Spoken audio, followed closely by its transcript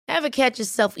Ever catch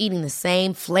yourself eating the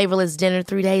same flavorless dinner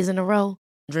 3 days in a row?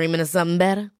 Dreaming of something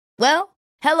better? Well,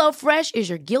 HelloFresh is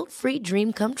your guilt-free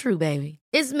dream come true, baby.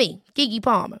 It's me, Keke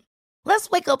Palmer. Let's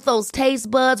wake up those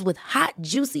taste buds with hot,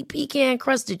 juicy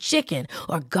pecan-crusted chicken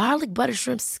or garlic butter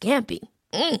shrimp scampi.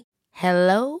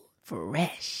 Hello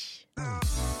Fresh.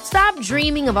 Stop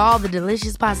dreaming of all the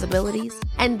delicious possibilities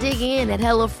and dig in at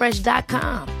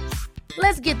HelloFresh.com.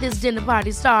 Let's get this dinner party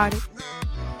started.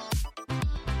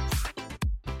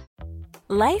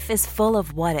 Life is full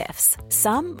of what-ifs.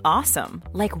 Some awesome,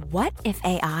 like what if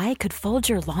AI could fold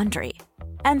your laundry?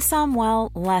 And some,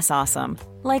 well, less awesome,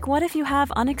 like what if you have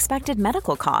unexpected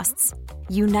medical costs?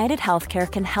 United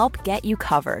Healthcare can help get you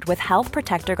covered with Health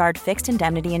Protector Guard fixed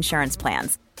indemnity insurance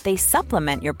plans. They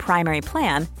supplement your primary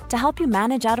plan to help you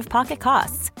manage out-of-pocket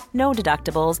costs. No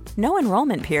deductibles, no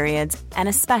enrollment periods, and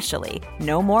especially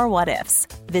no more what-ifs.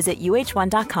 Visit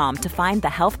uh1.com to find the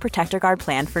Health Protector Guard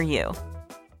plan for you.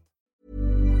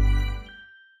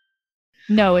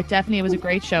 No, it definitely was a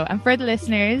great show. And for the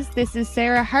listeners, this is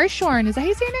Sarah Hartshorne. Is that how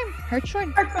you say your name?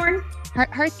 Hartshorne? Hartshorne.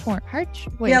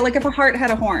 Hartshorne. Wait. Yeah, like if a heart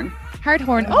had a horn.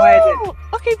 Hartshorne. Oh,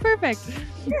 okay, perfect.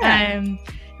 Yeah.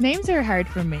 Names are hard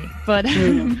for me, but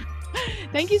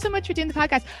thank you so much for doing the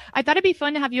podcast. I thought it'd be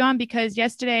fun to have you on because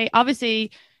yesterday,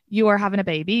 obviously, you are having a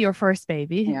baby, your first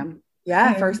baby.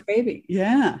 Yeah, first baby.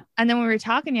 Yeah. And then when we were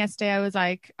talking yesterday, I was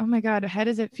like, oh my God, how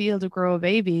does it feel to grow a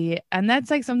baby? And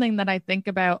that's like something that I think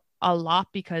about a lot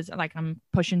because like I'm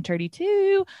pushing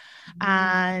 32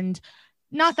 and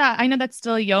not that I know that's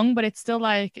still young, but it's still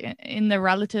like in the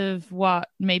relative,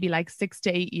 maybe like 6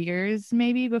 to 8 years,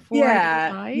 maybe before.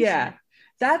 Yeah.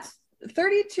 That's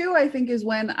 32, I think, is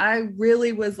when I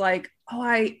really was like,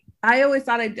 I always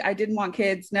thought I didn't want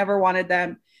kids, never wanted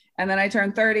them. And then I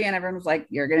turned 30 and everyone was like,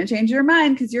 you're going to change your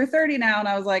mind because you're 30 now. And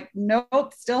I was like,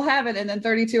 nope, still haven't. And then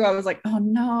 32, I was like, oh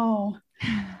no,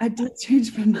 I did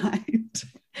change my mind.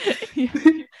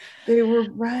 They were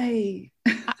right.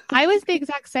 I was the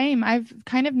exact same. I've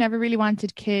kind of never really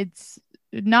wanted kids,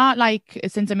 not like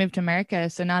since I moved to America.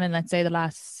 So not in, let's say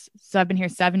so I've been here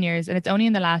 7 years and it's only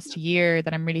in the last year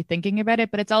that I'm really thinking about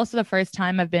it. But it's also the first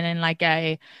time I've been in like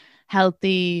a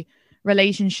healthy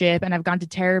relationship and I've gone to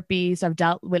therapy. So I've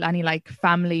dealt with any like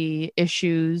family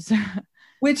issues.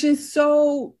 Which is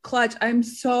so clutch. I'm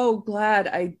so glad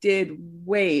I did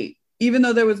wait, even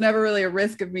though there was never really a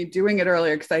risk of me doing it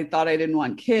earlier because I thought I didn't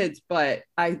want kids. But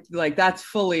I like that's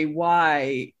fully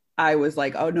why I was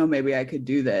like, oh no, maybe I could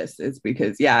do this. It's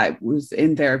because, I was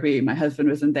in therapy. My husband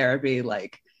was in therapy.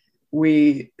 Like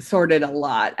we sorted a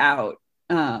lot out.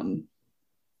 And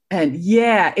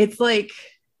it's like,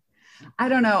 I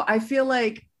don't know. I feel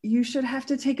like you should have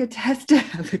to take a test to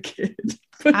have a kid.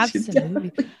 But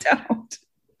absolutely you don't.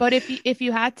 But if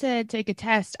you had to take a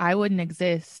test, I wouldn't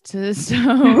exist. So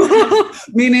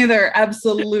me neither.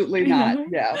 Absolutely not.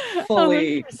 Yeah,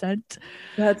 fully. 100%.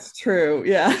 That's true.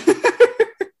 Yeah.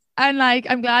 And like,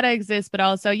 I'm glad I exist, but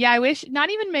also, I wish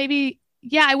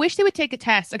I wish they would take a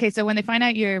test. Okay, so when they find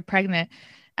out you're pregnant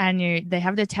and they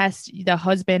have to test the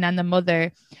husband and the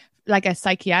mother, like a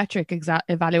psychiatric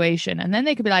evaluation, and then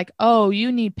they could be like, oh,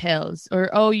 you need pills, or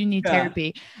oh, you need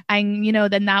therapy, and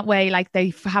then that way like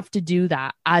they have to do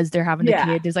that as they're having a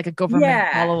kid. There's like a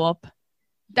government follow-up.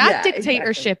 That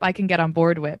dictatorship exactly. I can get on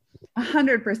board with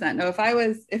 100%. No, if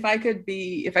I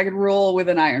could rule with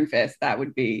an iron fist, that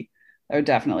would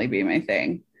definitely be my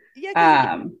thing.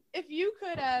 If you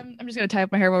could I'm just gonna tie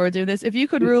up my hair while we're doing this. If you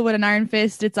could rule with an iron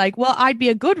fist, it's like, well, I'd be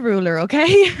a good ruler.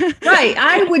 Okay. Right,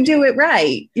 I would do it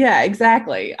right. Yeah,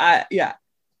 exactly.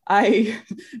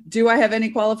 Do I have any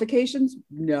qualifications?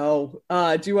 No.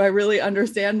 Do I really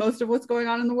understand most of what's going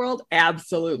on in the world?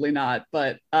 Absolutely not,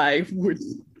 but I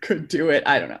could do it.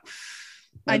 I don't know.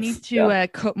 I need to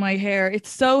cut my hair. It's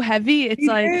so heavy. It's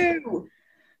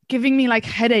giving me like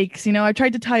headaches. I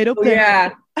tried to tie it up there.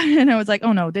 Yeah. And I was like,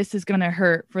 oh no, this is going to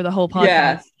hurt for the whole podcast.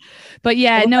 Yeah. But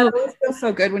no. It always feels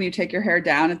so good when you take your hair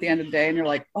down at the end of the day and you're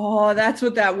like, oh, that's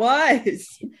what that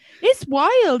was. It's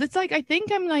wild. It's like, I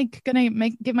think I'm like going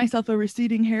to give myself a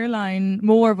receding hairline,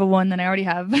 more of a one than I already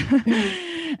have.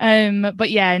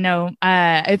 But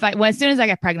as soon as I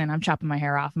get pregnant, I'm chopping my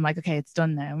hair off. I'm like, okay, it's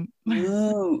done now.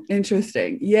 Oh,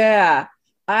 interesting. Yeah.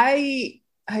 I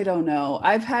don't know.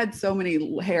 I've had so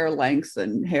many hair lengths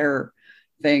and hair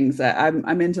things that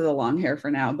I'm into the long hair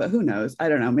for now, but who knows? I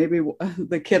don't know. Maybe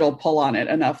the kid will pull on it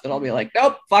enough that I'll be like,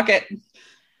 nope, fuck it.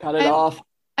 Cut it off.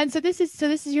 And so this is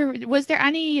was there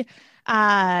any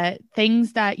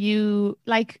things that you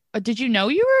like, did you know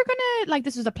you were gonna, like,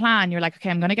 this was a plan? You're like,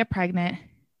 okay, I'm gonna get pregnant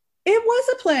It was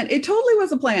a plan. It totally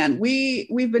was a plan.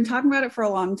 We've been talking about it for a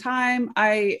long time.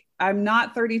 I'm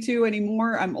not 32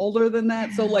 anymore. I'm older than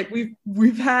that. So like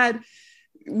we've had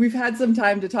some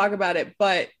time to talk about it,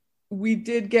 but we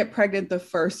did get pregnant the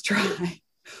first try,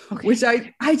 okay. Which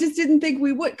I just didn't think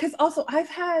we would. Cause also I've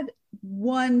had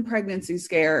one pregnancy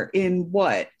scare in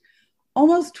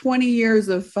almost 20 years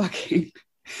of fucking.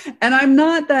 And I'm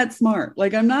not that smart.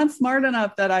 Like I'm not smart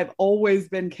enough that I've always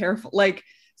been careful. Like,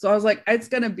 so I was like, it's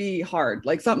going to be hard.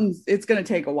 Like it's going to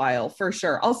take a while for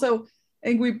sure. Also, I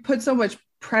think we put so much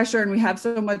pressure and we have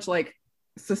so much like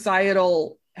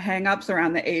societal hangups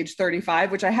around the age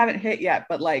 35, which I haven't hit yet,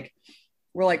 but like,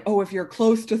 we're like, oh, if you're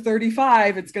close to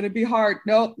 35, it's going to be hard.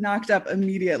 Nope. Knocked up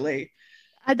immediately.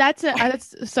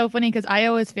 That's so funny. Cause I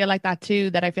always feel like that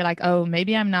too, that I feel like, oh,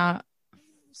 maybe I'm not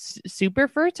super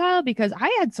fertile, because I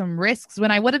had some risks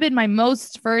when I would have been my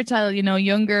most fertile,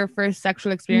 younger first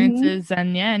sexual experiences,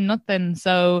 and nothing.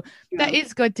 So that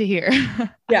is good to hear.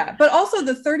 Yeah. But also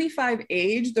the 35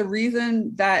 age, the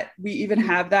reason that we even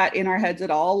have that in our heads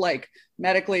at all, like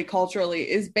medically,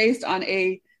 culturally, is based on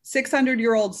a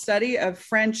 600-year-old study of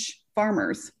French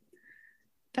farmers.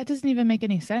 That doesn't even make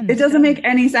any sense. It doesn't make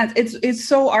any sense. It's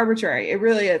so arbitrary. It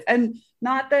really is. And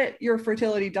not that your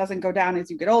fertility doesn't go down as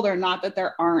you get older, not that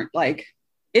there aren't like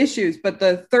issues, but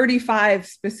the 35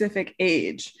 specific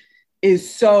age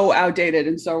is so outdated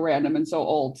and so random and so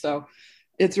old. So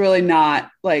it's really not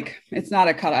like, it's not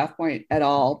a cutoff point at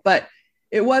all, but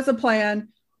it was a plan.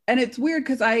 And it's weird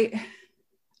because I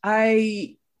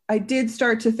did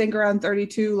start to think around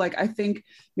 32, like, I think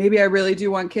maybe I really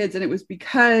do want kids. And it was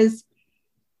because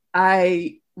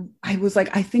I was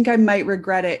like, I think I might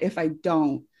regret it if I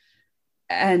don't.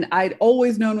 And I'd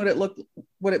always known what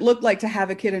it looked like to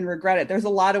have a kid and regret it. There's a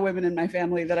lot of women in my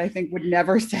family that I think would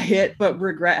never say it, but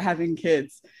regret having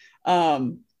kids. I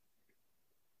don't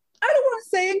want to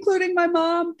say including my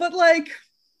mom, but like,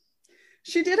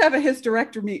 she did have a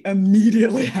hysterectomy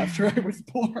immediately after I was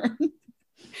born.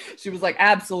 She was like,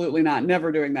 absolutely not,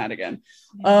 never doing that again.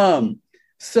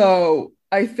 So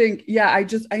I think, I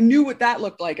knew what that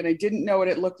looked like, and I didn't know what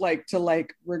it looked like to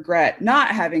like regret not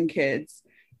having kids,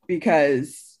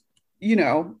 because,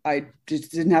 I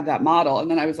just didn't have that model.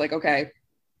 And then I was like, okay,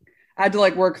 I had to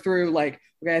like work through like,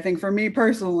 okay, I think for me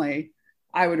personally,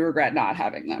 I would regret not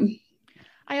having them.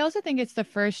 I also think it's the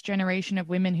first generation of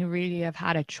women who really have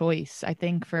had a choice. I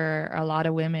think for a lot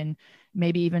of women,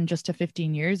 maybe even just to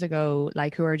 15 years ago,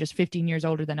 like who are just 15 years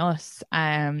older than us,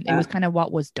 it was kind of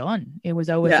what was done. It was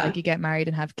always like you get married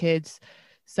and have kids.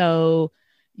 So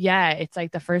it's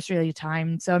like the first really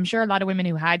time. So I'm sure a lot of women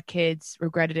who had kids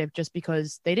regretted it just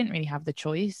because they didn't really have the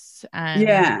choice.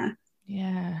 And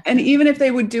even if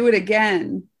they would do it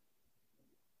again,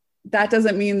 that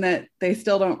doesn't mean that they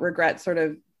still don't regret sort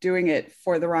of doing it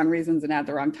for the wrong reasons and at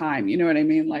the wrong time. You know what I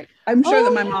mean? Like, I'm sure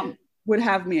that my mom would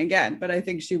have me again, but I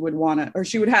think she would want to, or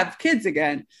she would have kids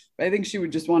again, but I think she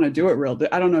would just want to do it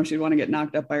I don't know if she'd want to get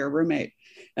knocked up by her roommate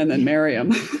and then marry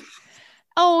him.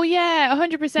 Oh yeah,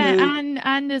 100%.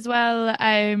 And as well,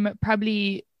 I'm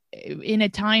probably in a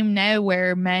time now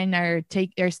where men are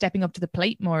stepping up to the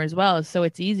plate more as well. So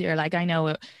it's easier. Like, I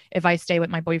know if I stay with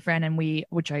my boyfriend and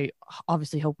which I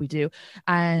obviously hope we do,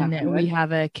 and we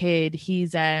have a kid,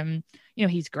 he's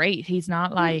he's great. He's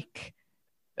not like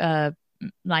what's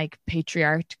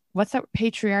that,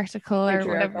 patriarchal or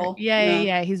whatever.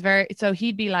 Yeah. He's so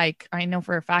he'd be like, I know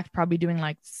for a fact, probably doing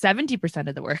like 70%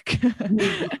 of the work. I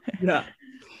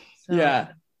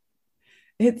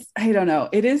don't know.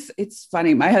 It's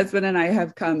funny. My husband and I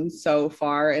have come so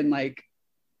far in like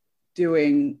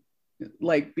doing,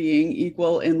 like being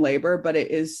equal in labor, but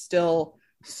it is still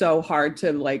so hard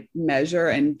to like measure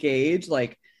and gauge,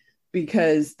 like,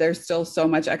 because there's still so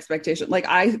much expectation. Like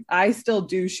I still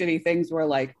do shitty things where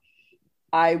like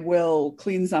I will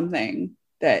clean something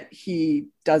that he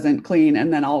doesn't clean,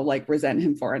 and then I'll like resent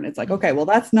him for it. And it's like, okay, well,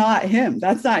 that's not him.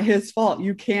 That's not his fault.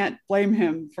 You can't blame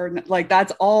him for, like,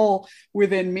 that's all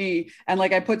within me. And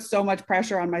like, I put so much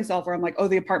pressure on myself where I'm like, oh,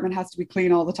 the apartment has to be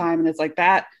clean all the time. And it's like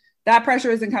that pressure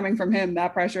isn't coming from him.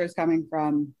 That pressure is coming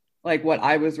from like what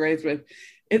I was raised with.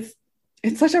 It's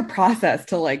such a process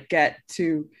to like get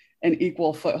to an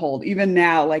equal foothold. Even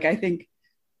now, like, I think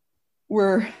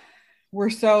we're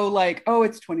so like, oh,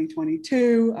 it's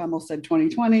 2022. I almost said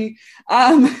 2020.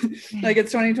 Like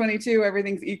it's 2022,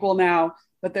 everything's equal now,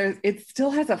 but it still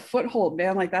has a foothold,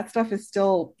 man. Like that stuff is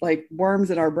still like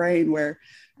worms in our brain where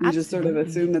we just sort of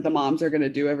assume that the moms are going to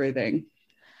do everything.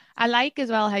 I like as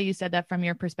well how you said that from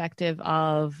your perspective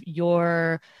of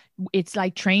it's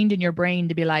like trained in your brain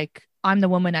to be like, I'm the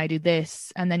woman, I do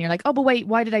this. And then you're like, oh, but wait,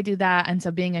 why did I do that? And so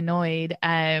being annoyed.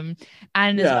 And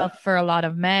as well, for a lot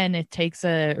of men, it takes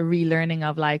a relearning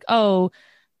of like, oh,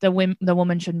 the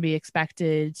woman shouldn't be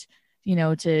expected, you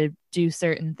know, to do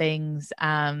certain things.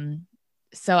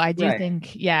 So I do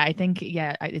think,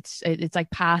 it's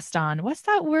like passed on. What's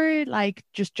that word? Like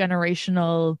just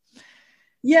generational.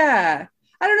 Yeah.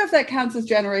 I don't know if that counts as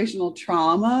generational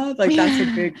trauma. Like that's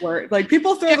a big word. Like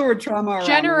people throw the word trauma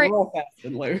around real fast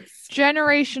and loose.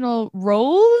 Generational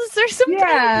roles or something.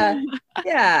 Yeah.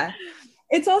 Yeah.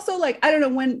 It's also like, I don't know,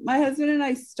 when my husband and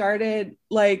I started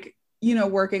like, you know,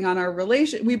 working on our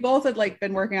relation, we both had like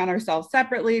been working on ourselves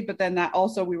separately, but then that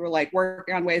also we were like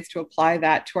working on ways to apply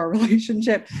that to our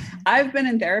relationship. I've been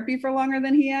in therapy for longer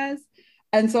than he has.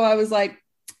 And so I was like,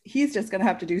 he's just going to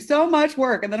have to do so much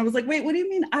work. And then I was like, wait, what do you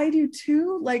mean I do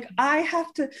too? Like I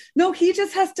have to, no, he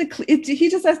just has to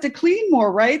clean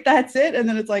more, right? That's it. And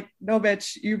then it's like, no,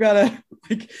 bitch, you gotta,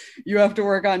 like, you have to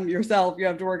work on yourself. You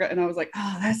have to work on, and I was like,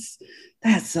 oh,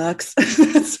 that sucks.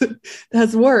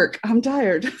 that's work. I'm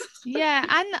tired. Yeah.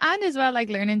 And as well, like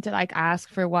learning to like ask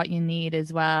for what you need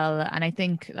as well. And I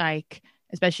think like,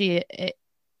 especially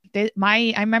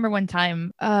I remember one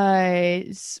time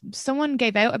someone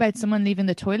gave out about someone leaving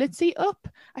the toilet seat up.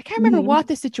 I can't remember what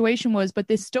the situation was, but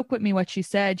this stuck with me, what she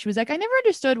said. She was like, I never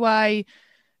understood why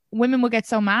women would get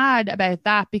so mad about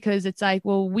that, because it's like,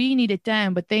 well, we need it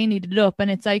down, but they need it up. And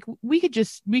it's like, we could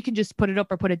just put it up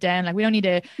or put it down. Like, we don't need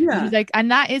to, like,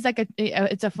 and that is like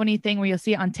it's a funny thing where you'll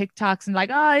see it on TikToks and like,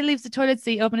 oh, it leaves the toilet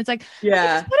seat up. And it's like,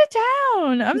 just put it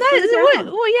down. I'm not,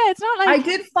 well, yeah, it's not like. I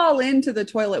did fall into the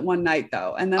toilet one night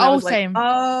though. And then I was like,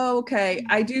 oh, okay.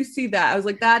 I do see that. I was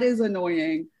like, that is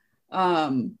annoying.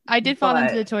 I did fall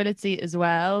into the toilet seat as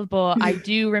well, but I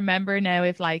do remember now,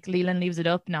 if like Leland leaves it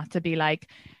up, not to be like,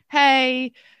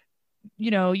 hey,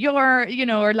 you know,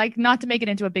 or like not to make it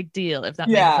into a big deal, if that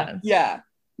makes sense. Yeah.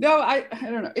 No, I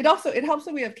don't know. It helps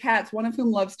that we have cats, one of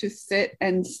whom loves to sit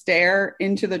and stare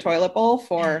into the toilet bowl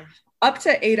for up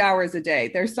to 8 hours a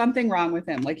day. There's something wrong with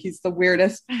him. Like he's the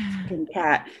weirdest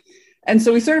cat. And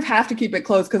so we sort of have to keep it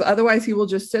closed, because otherwise he will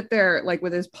just sit there like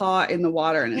with his paw in the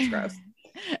water, and it's gross.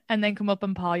 And then come up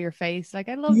and paw your face like,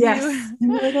 I love you. And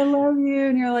you're like, I love you.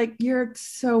 And you're like, you're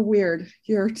so weird.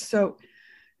 You're so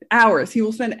hours. He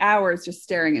will spend hours just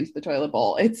staring into the toilet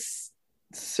bowl. It's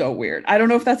so weird. I don't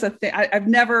know if that's a thing. I've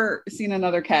never seen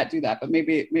another cat do that, but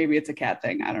maybe it's a cat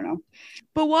thing. I don't know.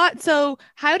 But so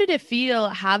how did it feel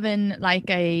having like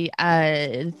a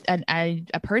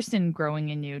person growing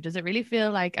in you? Does it really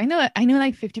feel like, I know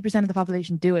like 50% of the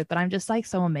population do it, but I'm just like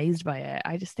so amazed by it.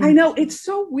 I just think I know it's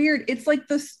so weird. It's like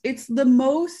it's the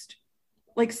most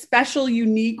like special,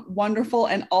 unique, wonderful,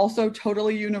 and also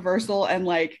totally universal and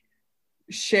like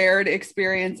shared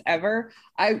experience ever.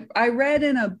 I read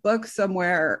in a book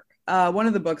somewhere, one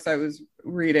of the books I was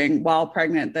reading while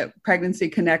pregnant, that pregnancy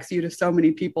connects you to so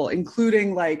many people,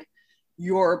 including like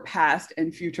your past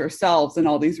and future selves in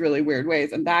all these really weird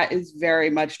ways. And that is very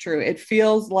much true. It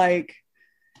feels like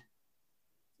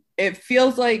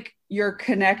you're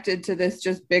connected to this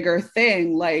just bigger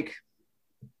thing, like,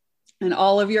 and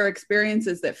all of your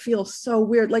experiences that feel so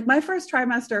weird. Like my first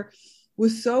trimester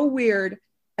was so weird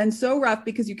and so rough,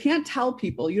 because you can't tell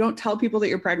people. You don't tell people that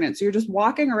you're pregnant. So you're just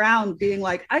walking around being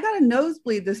like, I got a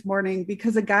nosebleed this morning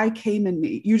because a guy came in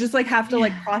me. You just like have to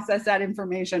like process that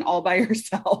information all by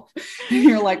yourself. And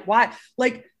you're like, why?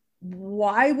 Like,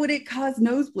 why would it cause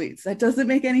nosebleeds? That doesn't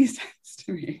make any sense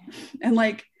to me. And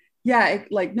like,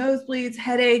 like nosebleeds,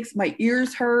 headaches, my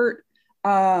ears hurt.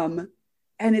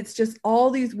 And it's just all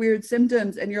these weird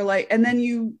symptoms. And you're like, and then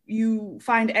you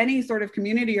find any sort of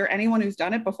community or anyone who's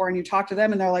done it before, and you talk to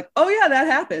them and they're like, oh yeah, that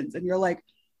happens. And you're like,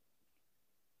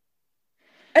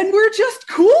 and we're just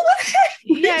cool with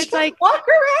it. Yeah, it's like walk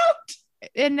around.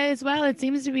 And as well, it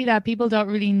seems to be that people don't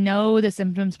really know the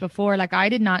symptoms before. Like I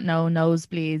did not know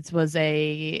nosebleeds was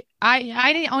I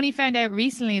only found out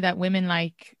recently that women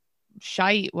like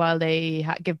shite while they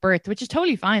give birth, which is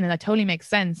totally fine. And that totally makes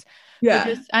sense.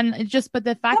 Yeah. But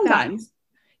the fact sometimes.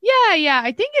 that,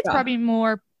 I think it's probably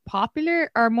more popular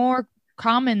or more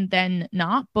common than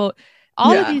not. But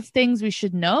all of these things we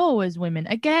should know as women.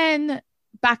 Again,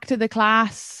 back to the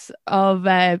class of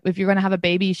if you're going to have a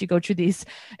baby, you should go through these.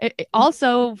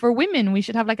 Also, for women, we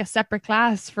should have like a separate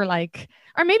class for like,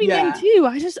 or maybe men too.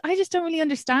 I just don't really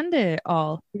understand it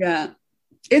all. Yeah.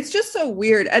 It's just so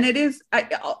weird. And it is,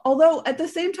 although at the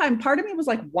same time, part of me was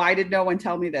like, why did no one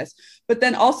tell me this? But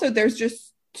then also there's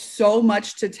just so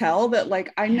much to tell that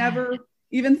like, I never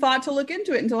even thought to look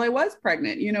into it until I was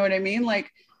pregnant. You know what I mean?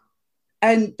 Like,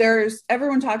 and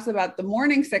everyone talks about the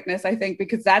morning sickness, I think,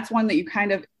 because that's one that you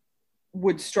kind of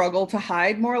would struggle to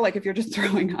hide more. Like if you're just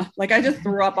throwing up, like I just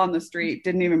threw up on the street,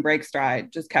 didn't even break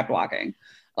stride, just kept walking.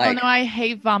 Like, oh no, I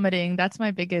hate vomiting. That's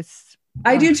my biggest.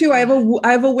 I do too. I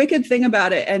have a wicked thing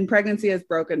about it, and pregnancy has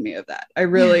broken me of that.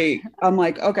 I'm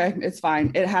like, okay, it's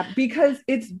fine. It happened because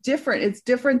it's different. It's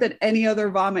different than any other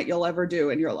vomit you'll ever do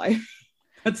in your life.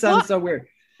 That sounds so weird.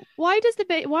 Why does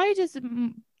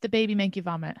the baby make you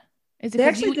vomit? Is it they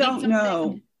actually don't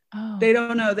know? Oh. They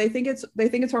don't know. They think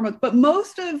it's hormones, but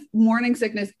most of morning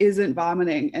sickness isn't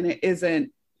vomiting, and it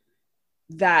isn't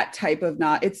that type of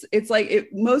it's like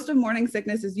most of morning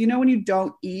sickness is, when you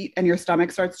don't eat and your stomach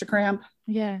starts to cramp.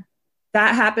 Yeah.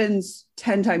 That happens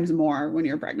 10 times more when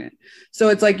you're pregnant. So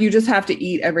it's like, you just have to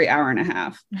eat every hour and a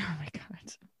half. Oh my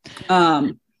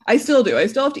God. I still do. I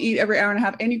still have to eat every hour and a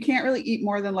half, and you can't really eat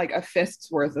more than like a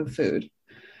fist's worth of food.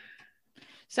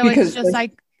 So it's just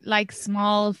like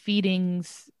small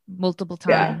feedings multiple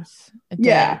times a day.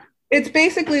 Yeah. It's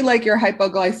basically like you're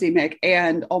hypoglycemic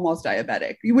and almost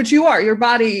diabetic, which you are. Your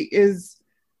body is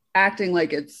acting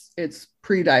like it's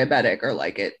pre-diabetic, or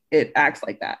like it acts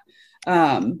like that,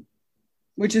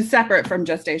 which is separate from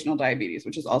gestational diabetes,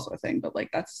 which is also a thing, but like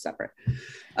that's separate.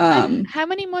 How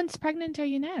many months pregnant are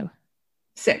you now?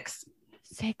 6.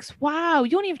 Wow.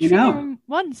 You only have 2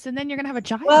 months, and then you're going to have a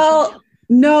child. Well,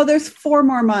 no, there's 4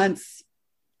 more months.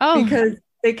 Oh, because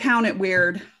they count it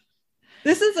weird.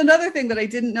 This is another thing that I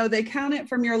didn't know. They count it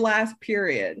from your last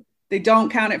period. They don't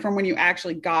count it from when you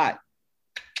actually got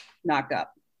knocked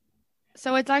up.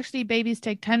 So it's actually babies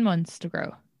take 10 months to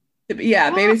grow.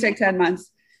 Yeah, babies take 10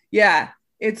 months. Yeah,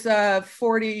 it's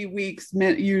 40 weeks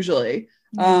usually.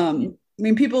 I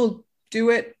mean, people do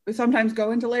it, sometimes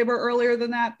go into labor earlier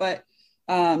than that, but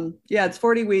yeah, it's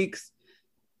 40 weeks.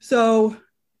 So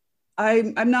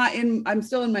I'm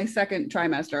still in my second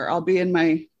trimester. I'll be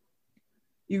in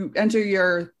you enter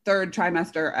your 3rd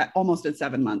trimester almost at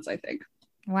 7 months, I think.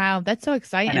 Wow, that's so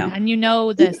exciting. And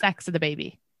the sex of the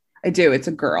baby. I do. It's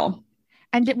a girl.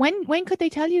 And when could they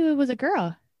tell you it was a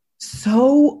girl?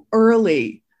 So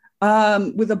early,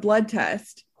 with a blood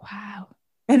test. Wow.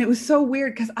 And it was so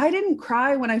weird because I didn't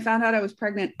cry when I found out I was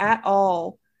pregnant at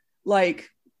all. Like,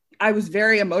 I was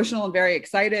very emotional and very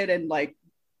excited and like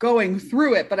going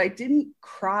through it, but I didn't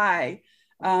cry.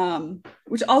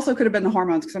 Which also could have been the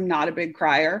hormones, because I'm not a big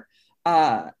crier.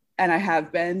 And I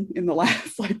have been in the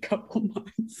last like couple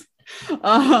months.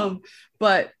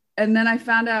 And then I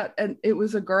found out, and it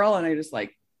was a girl, and I just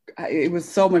like, it was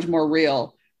so much more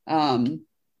real. And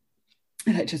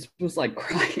I just was like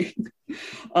crying.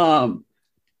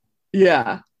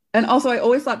 Yeah. And also I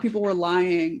always thought people were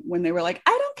lying when they were like, I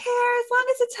don't care as long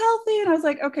as it's healthy. And I was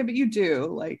like, okay, but you do,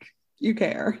 like, you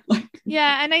care. Like,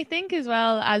 yeah. And I think as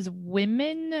well as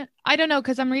women, I don't know,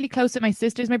 because I'm really close with my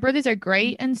sisters. My brothers are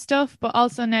great and stuff, but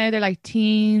also now they're like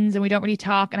teens and we don't really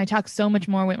talk. And I talk so much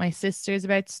more with my sisters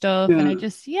about stuff. And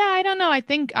I don't know. I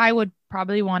think I would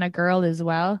probably want a girl as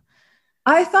well.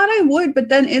 I thought I would, but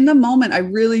then in the moment, I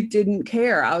really didn't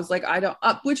care. I was like, I don't,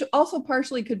 which also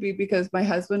partially could be because my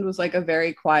husband was like a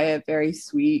very quiet, very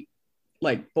sweet,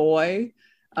 like boy.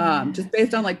 Just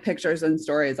based on like pictures and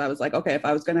stories, I was like, okay, if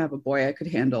I was going to have a boy, I could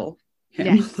handle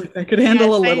him. Yes. Like, I could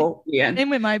handle a little. Yeah.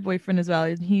 Same with my boyfriend as well.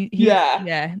 He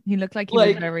looked like he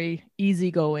was very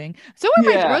easygoing. So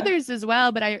were my brothers as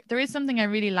well. But there is something I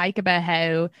really like about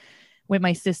how with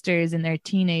my sisters in their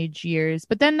teenage years,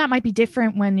 but then that might be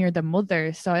different when you're the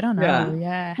mother. So I don't know.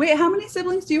 Yeah. Wait, how many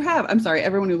siblings do you have? I'm sorry,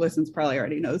 everyone who listens probably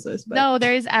already knows this. But... No,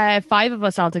 there's 5 of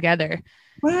us all together.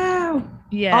 Wow.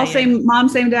 Yeah. All same mom,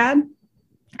 same dad?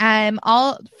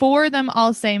 All 4 of them,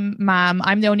 all same mom.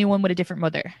 I'm the only one with a different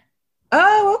mother.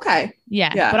 Oh, okay.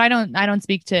 Yeah. But I don't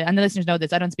speak to, and the listeners know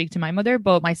this, I don't speak to my mother,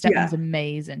 but my stepmom's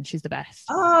amazing. She's the best.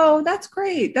 Oh, that's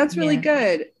great. That's really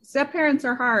good. Step parents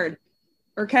are hard.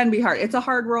 Or can be hard. It's a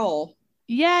hard role.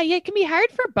 Yeah, it can be hard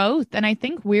for both. And I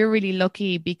think we're really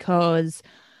lucky because,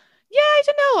 I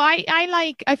don't know.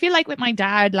 I feel like with my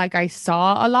dad, like I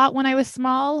saw a lot when I was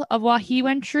small of what he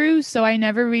went through. So I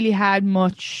never really had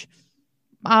much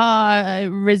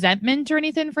resentment or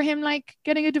anything for him, like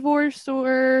getting a divorce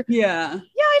or. Yeah,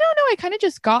 I don't know. I kind of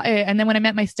just got it. And then when I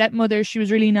met my stepmother, she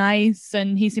was really nice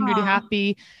and he seemed really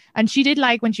happy. And she did,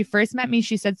 like, when she first met me,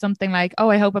 she said something like, oh,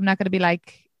 I hope I'm not going to be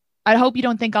like, I hope you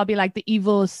don't think I'll be like the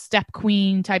evil step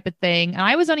queen type of thing. And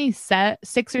I was only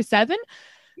 6 or 7,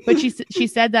 but she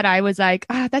said that I was like,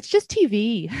 that's just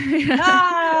TV.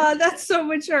 That's so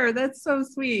mature. That's so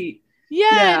sweet.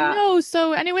 Yeah, no.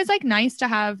 So, and it was like nice to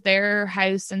have their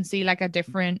house and see like a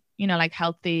different, like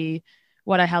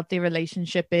what a healthy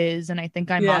relationship is. And I think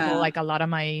I model like a lot of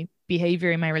my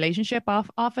behavior in my relationship off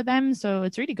of them. So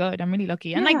it's really good. I'm really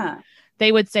lucky. And like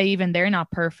they would say even they're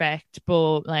not perfect,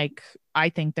 but like I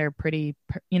think they're pretty,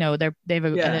 you know, they have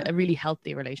a really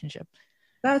healthy relationship.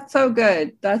 That's so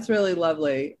good. That's really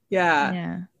lovely.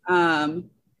 Yeah.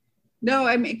 No,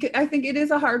 I mean, I think it is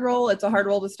a hard role. It's a hard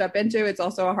role to step into. It's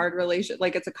also a hard relation.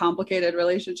 Like it's a complicated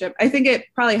relationship. I think it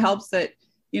probably helps that,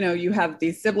 you know, you have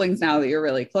these siblings now that you're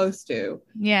really close to.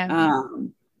 Yeah.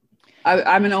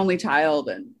 I'm an only child.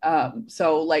 And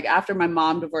so like after my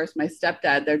mom divorced my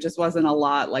stepdad, there just wasn't a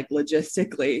lot like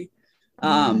logistically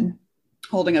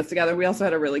holding us together. We also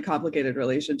had a really complicated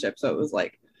relationship. So it was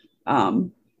like,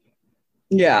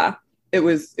 it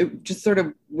just sort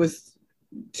of was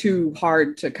too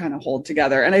hard to kind of hold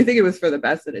together. And I think it was for the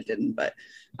best that it didn't, but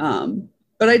I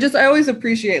always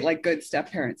appreciate like good step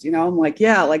parents, you know. I'm like,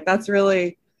 yeah, like that's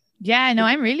really. Yeah, no,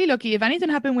 I'm really lucky. If anything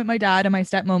happened with my dad and my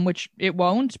stepmom, which it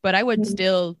won't, but I would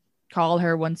still call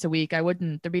her once a week.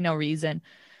 There'd be no reason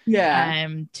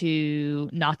to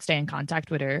not stay in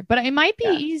contact with her. But it might be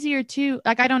easier too.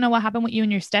 Like, I don't know what happened with you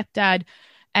and your stepdad.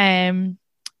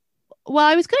 Well,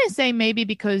 I was going to say maybe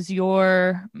because it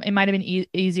might have been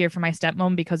easier for my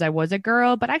stepmom because I was a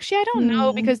girl, but actually I don't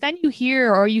know, because then you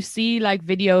hear or you see like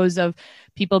videos of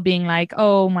people being like,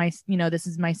 oh, this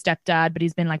is my stepdad, but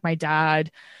he's been like my dad.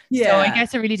 Yeah. So I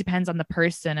guess it really depends on the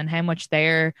person and how much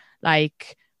they're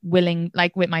like willing.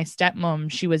 Like with my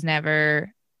stepmom, she was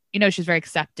never, you know, she's very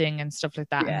accepting and stuff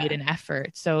like that and made an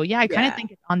effort. So yeah, I kind of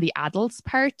think it's on the adults'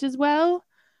 part as well.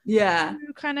 Yeah.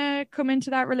 To kind of come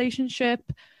into that relationship.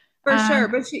 For sure.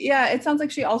 But it sounds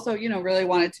like she also, you know, really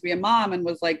wanted to be a mom and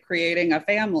was like creating a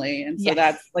family. And so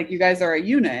that's like, you guys are a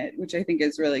unit, which I think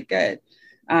is really good.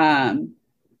 It's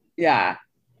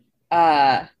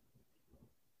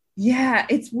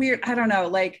weird. I don't know.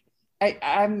 Like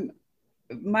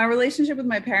my relationship with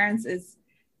my parents is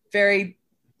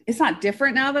it's not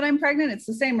different now that I'm pregnant. It's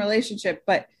the same relationship,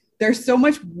 but there's so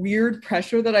much weird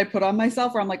pressure that I put on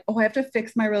myself where I'm like, oh, I have to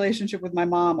fix my relationship with my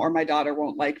mom or my daughter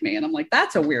won't like me. And I'm like,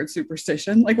 that's a weird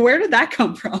superstition. Like, where did that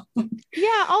come from?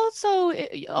 Yeah. Also,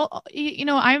 you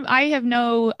know,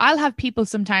 I'll have people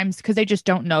sometimes because they just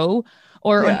don't know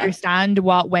or understand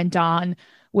what went on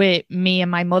with me and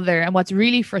my mother. And what's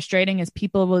really frustrating is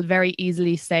people will very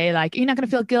easily say like, you're not going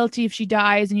to feel guilty if she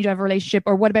dies and you don't have a relationship,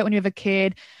 or what about when you have a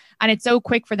kid? And it's so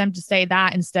quick for them to say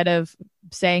that instead of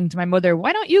saying to my mother,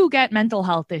 why don't you get mental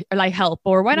health or like help?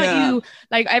 Or why don't you,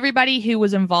 like, everybody who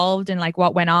was involved in like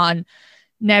what went on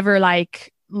never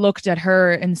like looked at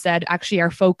her and said, actually, our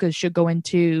focus should go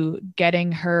into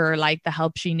getting her like the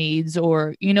help she needs,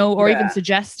 or, you know, or even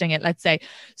suggesting it, let's say.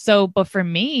 So, but for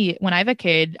me, when I have a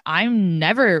kid, I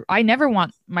never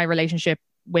want my relationship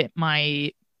with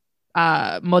my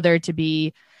mother to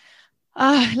be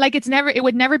like it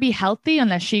would never be healthy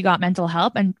unless she got mental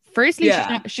help. And firstly,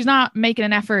 she's not making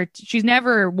an effort. She's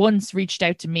never once reached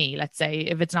out to me, let's say,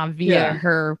 if it's not via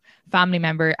her family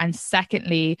member. And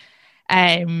secondly,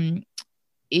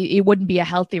 it wouldn't be a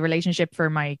healthy relationship for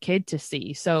my kid to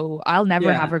see. So I'll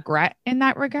never have regret in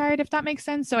that regard, if that makes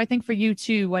sense. So I think for you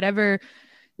too, whatever,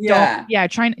 try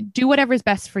and do whatever is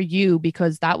best for you,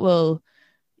 because that will,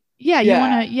 you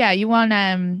want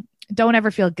to, don't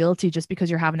ever feel guilty just because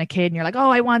you're having a kid and you're like, oh,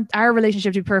 I want our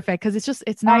relationship to be perfect. Cause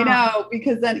it's not. I know,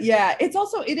 because then,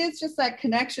 it is just that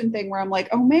connection thing where I'm like,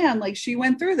 oh man, like she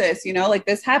went through this, you know, like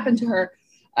this happened to her.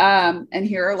 And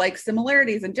here are like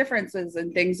similarities and differences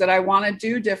and things that I want to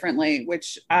do differently,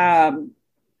 which, and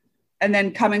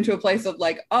then coming to a place of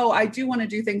like, oh, I do want to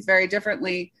do things very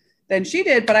differently than she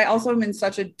did, but I also am in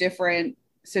such a different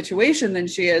situation than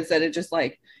she is, that it just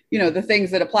like, you know, the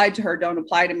things that applied to her don't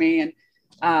apply to me. And,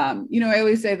 you know, I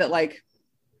always say that like,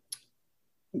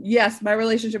 yes, my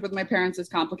relationship with my parents is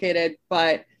complicated,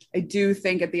 but I do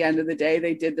think at the end of the day,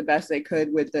 they did the best they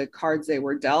could with the cards they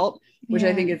were dealt, which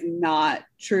I think is not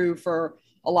true for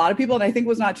a lot of people. And I think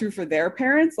was not true for their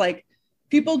parents. Like,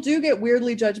 people do get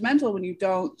weirdly judgmental when you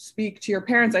don't speak to your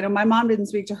parents. I know my mom didn't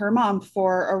speak to her mom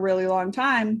for a really long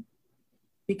time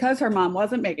because her mom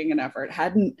wasn't making an effort,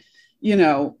 hadn't, you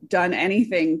know, done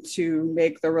anything to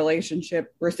make the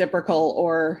relationship reciprocal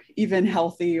or even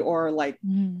healthy or like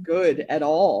good at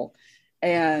all.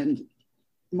 And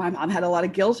my mom had a lot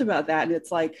of guilt about that. And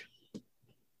it's like,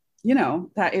 you know,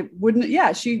 that it wouldn't,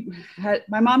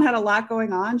 my mom had a lot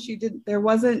going on. There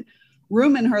wasn't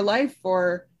room in her life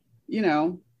for, you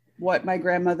know, what my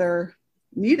grandmother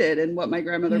needed and what my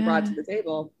grandmother brought to the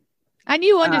table. And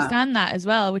you understand that as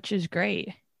well, which is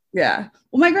great. Yeah.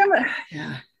 Well, my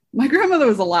grandmother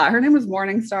was a lot. Her name was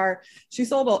Morningstar. She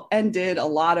sold and did a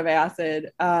lot of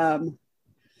acid,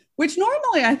 which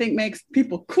normally I think makes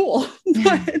people cool.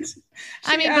 But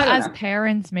I mean, but as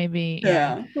parents, maybe.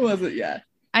 Yeah, it wasn't yet.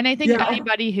 And I think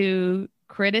anybody who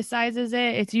criticizes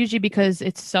it, it's usually because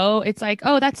it's like,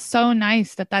 oh, that's so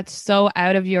nice that's so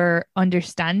out of your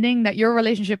understanding, that your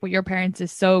relationship with your parents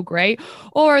is so great.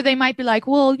 Or they might be like,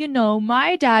 well,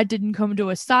 my dad didn't come to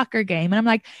a soccer game. And I'm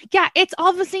like, yeah, it's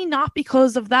obviously not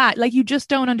because of that. Like, you just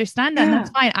don't understand that. And that's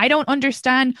fine. I don't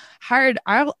understand hard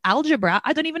algebra.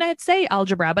 I don't even know how to say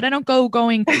algebra, but I don't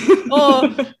going,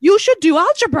 oh, you should do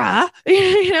algebra.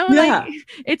 Like,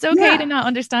 it's okay to not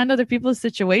understand other people's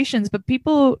situations, but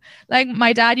people like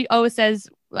my dad always says,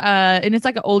 and it's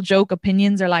like an old joke,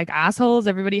 opinions are like assholes.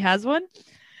 Everybody has one.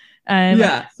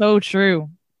 So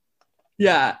true.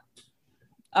 Yeah.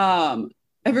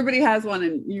 Everybody has one,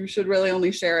 and you should really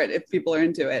only share it if people are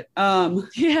into it.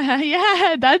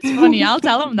 Yeah, that's funny. I'll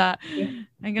tell them that.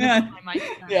 I'm gonna put my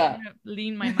mic down. I'm gonna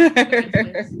lean my mic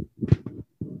against this.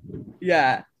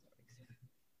 Yeah.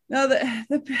 No,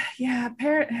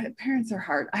 parents are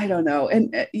hard. I don't know.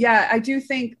 And I do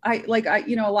think a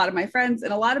lot of my friends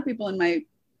and a lot of people in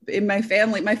my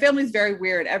family's very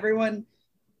weird. Everyone,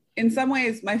 in some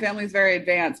ways, my family's very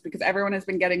advanced because everyone has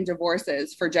been getting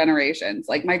divorces for generations.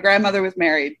 Like my grandmother was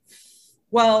married.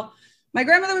 Well, my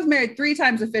grandmother was married 3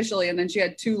 times officially. And then she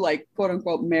had 2 like quote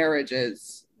unquote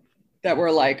marriages that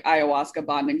were like ayahuasca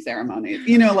bonding ceremonies,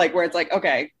 like where it's like,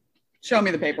 okay, show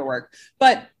me the paperwork,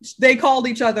 but they called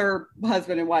each other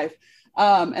husband and wife.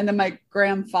 And then my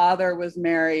grandfather was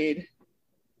married,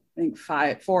 I think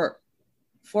 4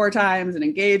 times and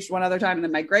engaged 1 other time. And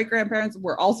then my great grandparents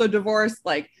were also divorced.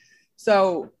 Like,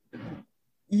 so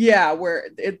yeah,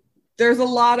 there's a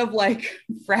lot of like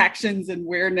fractions and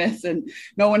weirdness, and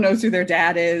no one knows who their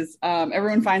dad is.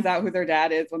 Everyone finds out who their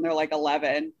dad is when they're like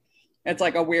 11. It's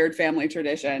like a weird family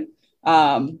tradition.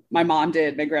 My mom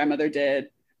did, my grandmother did.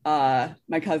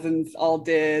 My cousins all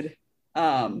did.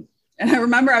 And I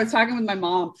remember I was talking with my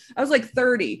mom, I was like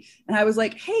 30, and I was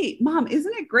like, hey mom,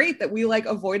 isn't it great that we like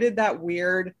avoided that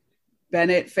weird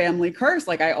Bennett family curse?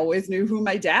 Like I always knew who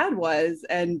my dad was,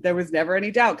 and there was never any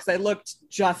doubt because I looked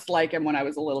just like him when I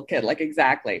was a little kid, like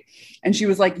exactly. And she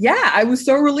was like, yeah, I was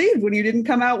so relieved when you didn't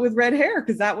come out with red hair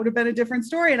because that would have been a different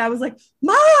story. And I was like,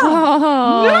 mom,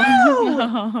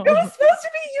 no, it was supposed to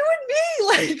be you and me,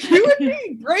 like you and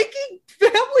me breaking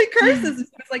family curses. And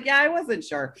she was like, yeah, I wasn't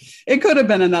sure. It could have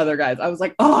been another guy's. I was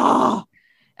like, oh.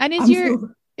 And is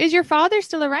your father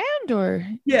still around, or?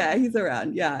 Yeah, he's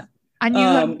around. Yeah.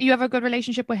 And you have a good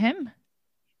relationship with him?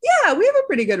 Yeah, we have a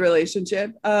pretty good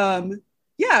relationship.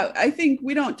 I think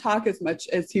we don't talk as much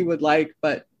as he would like,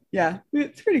 but yeah,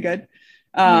 it's pretty good.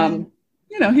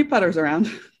 He putters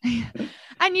around.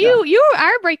 And you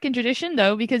are breaking tradition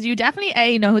though, because you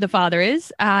definitely know who the father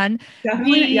is, and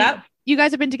you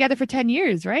guys have been together for 10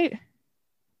 years, right?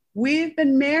 We've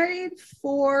been married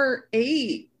for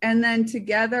 8, and then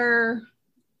together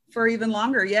for even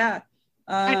longer. Yeah.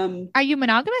 Are you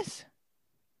monogamous?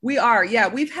 We are. Yeah.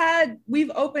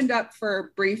 We've opened up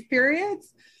for brief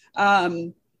periods.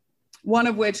 One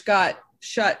of which got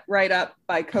shut right up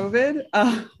by COVID.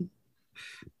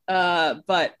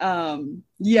 But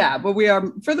we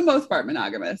are for the most part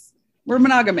monogamous. We're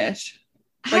monogamish.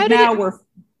 We're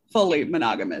fully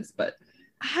monogamous, but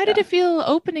how did it feel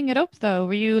opening it up though?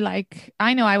 Were you like,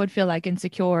 I know I would feel like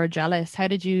insecure or jealous. How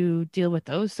did you deal with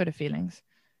those sort of feelings?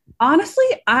 Honestly,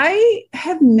 I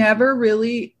have never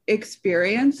really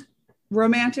experienced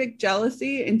romantic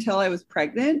jealousy until I was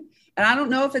pregnant. And I don't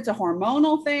know if it's a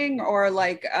hormonal thing or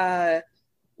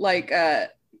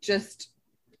just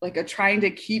like a trying to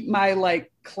keep my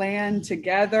like clan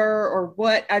together or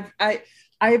what.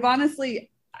 I've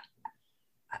honestly,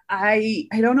 I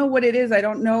don't know what it is. I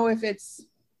don't know if it's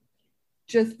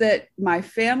just that my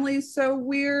family's so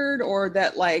weird or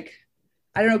that like,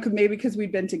 I don't know, maybe because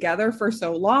we'd been together for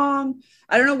so long.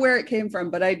 I don't know where it came from,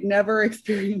 but I'd never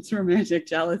experienced romantic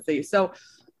jealousy. So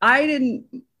I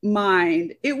didn't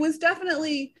mind. It was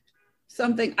definitely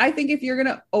something. I think if you're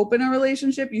going to open a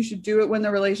relationship, you should do it when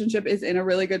the relationship is in a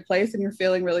really good place and you're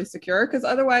feeling really secure, because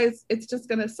otherwise it's just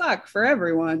going to suck for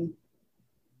everyone.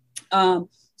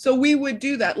 So we would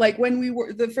do that. Like when we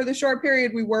were for the short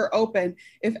period we were open,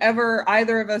 if ever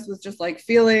either of us was just like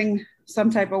feeling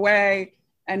some type of way,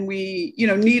 and we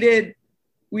needed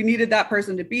that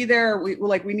person to be there.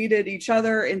 We needed each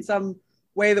other in some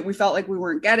way that we felt like we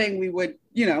weren't getting. We would,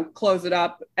 close it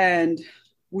up and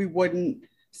we wouldn't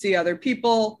see other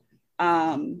people.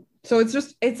 So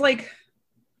it's like,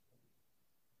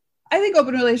 I think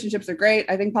open relationships are great.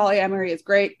 I think polyamory is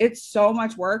great. It's so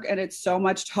much work and it's so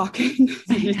much talking.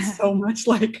 And it's so much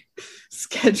like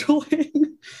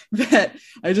scheduling that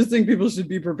I just think people should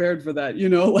be prepared for that,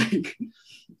 like,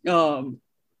 and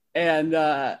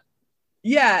then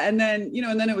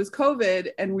it was COVID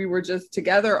and we were just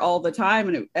together all the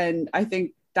time. And I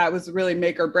think that was really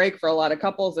make or break for a lot of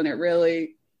couples. And it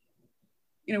really,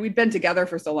 we'd been together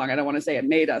for so long. I don't want to say it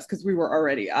made us because we were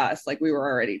already us, like we were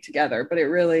already together, but it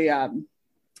really,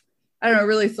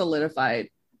 really solidified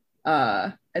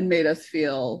and made us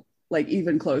feel like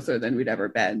even closer than we'd ever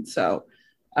been. So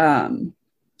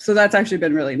that's actually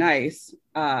been really nice.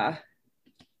 I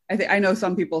know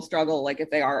some people struggle, like if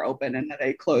they are open and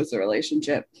they close the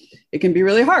relationship, it can be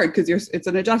really hard because it's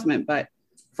an adjustment. But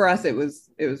for us, it was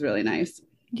really nice.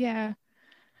 Yeah.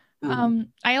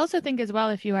 I also think as well,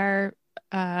 if you are,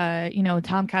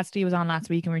 Tom Cassidy was on last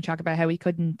week and we talked about how we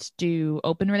couldn't do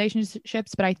open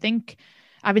relationships, but I think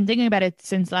I've been thinking about it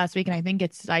since last week, and I think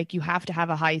it's like you have to have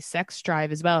a high sex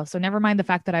drive as well. So never mind the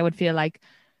fact that I would feel like,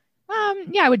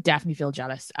 I would definitely feel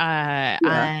jealous,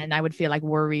 and I would feel like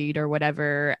worried or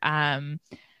whatever.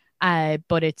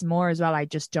 But it's more as well, I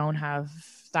just don't have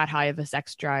that high of a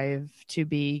sex drive to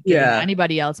be giving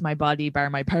anybody else my body bar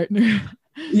my partner.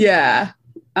 Yeah.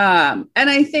 And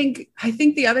I think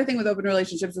the other thing with open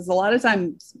relationships is a lot of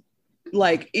times,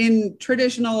 like in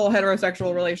traditional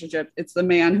heterosexual relationships, it's the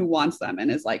man who wants them and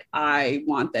is like, I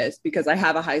want this because I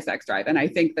have a high sex drive and I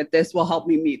think that this will help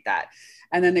me meet that.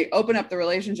 And then they open up the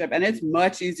relationship and it's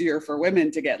much easier for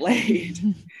women to get laid.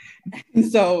 And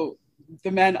so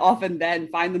the men often then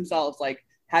find themselves like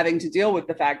having to deal with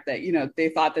the fact that, they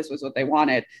thought this was what they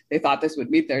wanted. They thought this would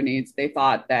meet their needs. They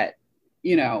thought that,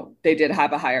 they did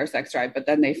have a higher sex drive, but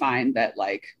then they find that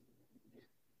like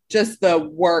just the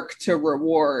work to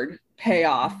reward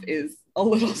payoff is a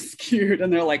little skewed.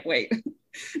 And they're like, wait,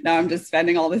 now I'm just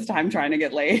spending all this time trying to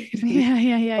get laid.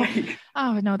 Yeah. Like,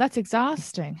 oh no, that's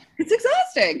exhausting. It's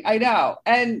exhausting. I know.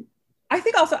 And I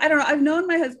think also, I don't know, I've known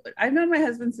my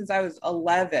husband since I was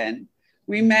 11.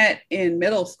 We met in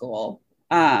middle school.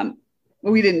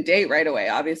 We didn't date right away.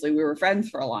 Obviously we were friends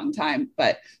for a long time,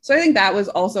 but so I think that was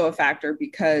also a factor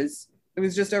because it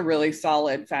was just a really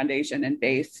solid foundation and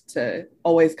base to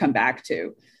always come back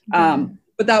to.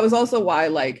 But that was also why,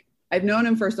 like, I've known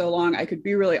him for so long, I could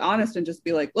be really honest and just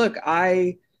be like, look,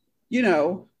 I'm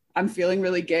feeling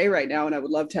really gay right now and I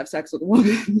would love to have sex with a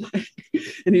woman.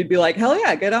 And he'd be like, hell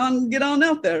yeah, get on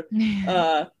out there.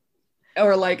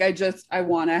 Or like, I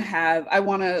want to have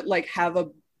a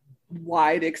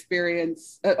wide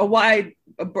experience, a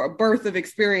birth of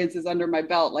experiences under my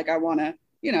belt. Like I want to,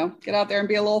 get out there and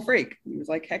be a little freak. He was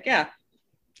like, heck yeah.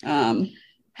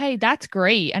 Hey, that's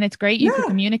great. And it's great you can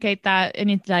communicate that.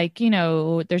 And it's like,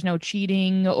 there's no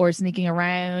cheating or sneaking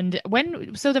around.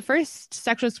 So the first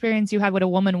sexual experience you had with a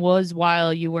woman was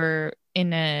while you were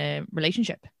in a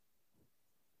relationship?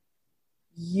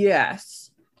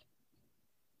 Yes.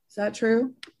 Is that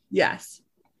true? Yes.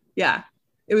 Yeah.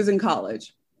 It was in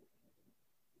college.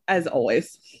 As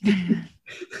always. It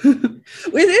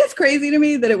is crazy to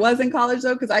me that it was in college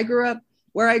though, because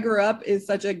where I grew up is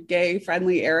such a gay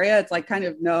friendly area. It's like kind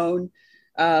of known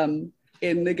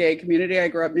in the gay community. I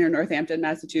grew up near Northampton,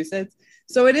 Massachusetts.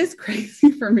 So it is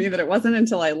crazy for me that it wasn't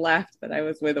until I left that I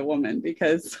was with a woman,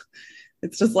 because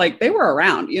it's just like they were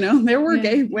around, there were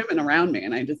gay women around me.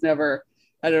 And I just never,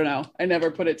 I don't know, I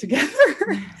never put it together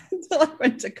until I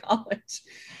went to college.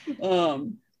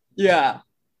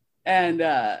 And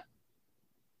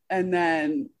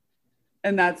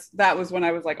that was when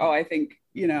I was like, oh, I think,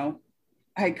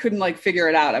 I couldn't like figure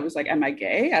it out. I was like, am I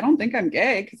gay? I don't think I'm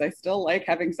gay because I still like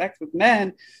having sex with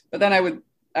men. But then I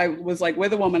was like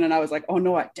with a woman and I was like, oh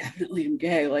no, I definitely am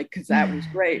gay. Like, cause that was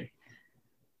great.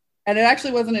 And it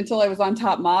actually wasn't until I was on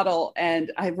Top Model.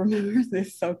 And I remember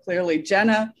this so clearly.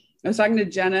 I was talking to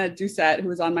Jenna Doucette, who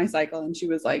was on my cycle, and she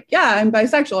was like, yeah, I'm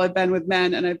bisexual. I've been with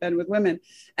men and I've been with women.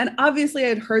 And obviously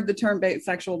I'd heard the term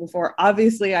bisexual before.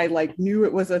 Obviously I like knew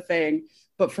it was a thing,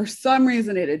 but for some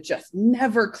reason it had just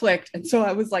never clicked. And so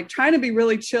I was like trying to be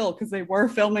really chill because they were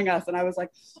filming us. And I was like,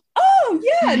 oh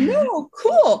yeah, no,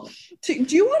 cool. Do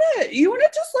you want to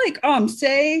just like,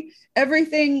 say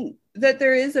everything that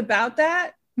there is about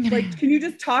that? Like, can you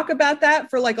just talk about that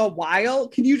for like a while?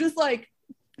 Can you just like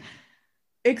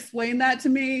explain that to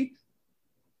me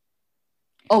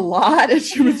a lot? And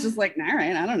she was just like, all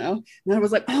right, I don't know. And I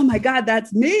was like, oh my God,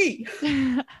 that's me.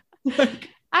 Like,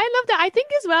 I love that. I think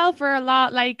as well for a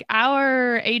lot, like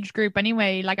our age group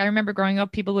anyway, like I remember growing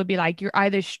up, people would be like, you're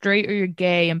either straight or you're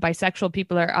gay, and bisexual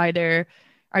people are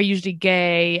usually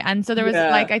gay. And so there was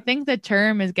like, I think the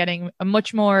term is getting a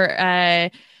much more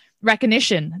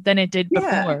recognition than it did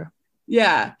before.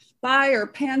 Yeah. Bi or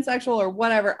pansexual or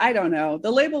whatever. I don't know.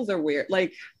 The labels are weird.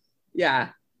 Like, yeah.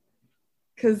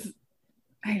 Cause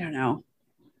I don't know.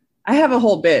 I have a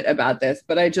whole bit about this,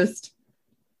 but I can't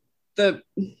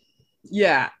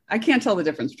tell the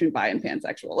difference between bi and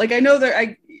pansexual. Like, I know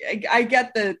I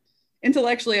get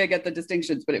intellectually, I get the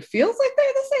distinctions, but it feels like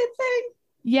they're the same thing.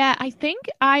 Yeah, I think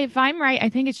if I'm right, I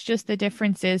think it's just the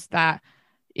difference is that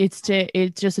it's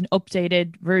just an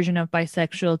updated version of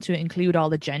bisexual to include all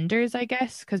the genders, I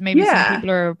guess, because maybe some people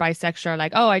are bisexual are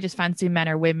like, oh, I just fancy men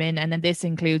or women, and then this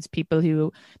includes people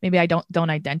who maybe I don't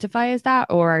identify as that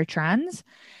or are trans.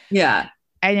 Yeah.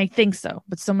 And I think so,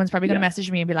 but someone's probably going to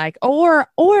message me and be like, or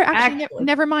actually,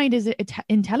 never mind. Is it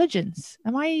intelligence?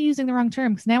 Am I using the wrong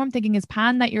term? Because now I'm thinking is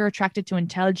pan that you're attracted to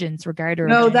intelligence,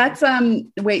 regardless. No, that's I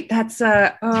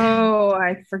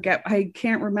forget. I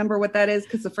can't remember what that is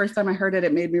because the first time I heard it,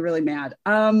 it made me really mad.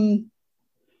 Oh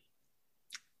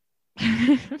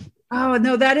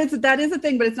no, that is a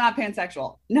thing, but it's not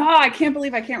pansexual. No, I can't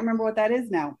believe I can't remember what that is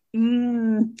now.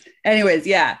 Anyways,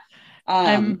 yeah.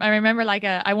 I remember like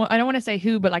I don't want to say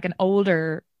who, but like an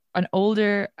older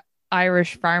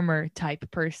Irish farmer type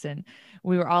person.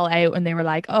 We were all out and they were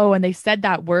like, oh, and they said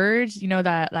that word, you know,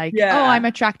 that like, oh, I'm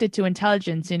attracted to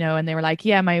intelligence, you know, and they were like,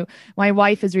 yeah, my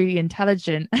wife is really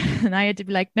intelligent. And I had to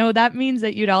be like, no, that means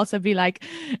that you'd also be like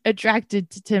attracted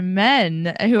to men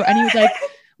and he was like,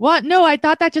 what? No, I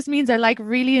thought that just means I like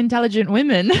really intelligent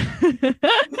women. I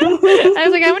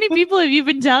was like, how many people have you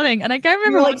been telling? And I can't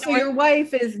remember. Like, so your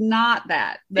wife is not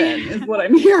that, then, is what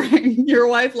I'm hearing. Your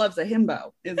wife loves a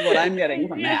himbo, is what I'm getting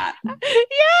from that.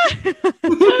 Yeah.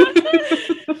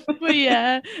 But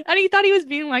yeah. And he thought he was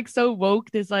being like so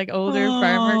woke, this like older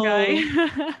farmer guy.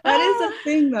 That is a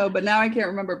thing though, but now I can't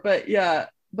remember. But yeah,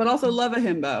 but also love a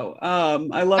himbo.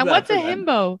 I love and that. What's a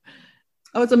himbo?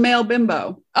 Oh, it's a male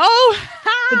bimbo. Oh,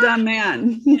 a dumb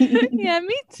man. Yeah,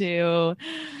 me too.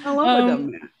 I love a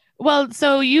dumb man. Well,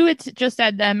 so you had just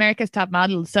said the America's Top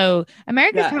Model. So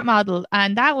America's Top Model,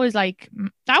 and that was I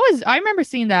remember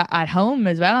seeing that at home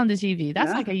as well on the TV.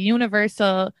 That's like a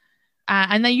universal.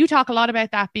 And then you talk a lot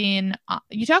about that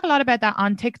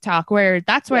on TikTok, where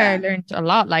that's where I learned a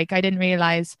lot. Like I didn't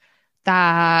realize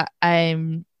that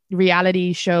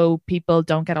reality show people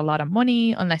don't get a lot of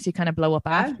money unless you kind of blow up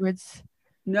afterwards.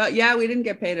 No, we didn't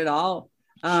get paid at all.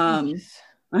 I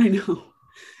know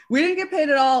we didn't get paid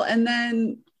at all, and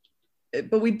then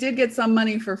but we did get some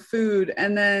money for food,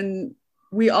 and then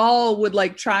we all would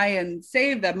like try and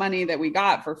save that money that we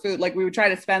got for food. Like we would try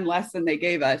to spend less than they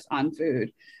gave us on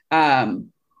food,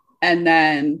 and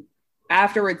then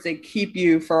afterwards they keep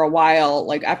you for a while.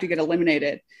 Like after you get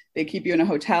eliminated, they keep you in a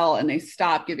hotel and they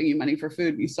stop giving you money for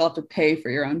food. You still have to pay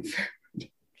for your own food.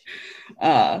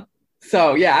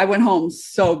 So yeah, I went home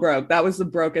so broke. That was the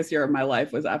brokest year of my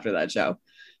life, was after that show.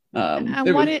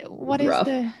 And what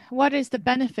is the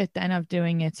benefit then of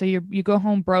doing it? So you go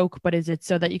home broke, but is it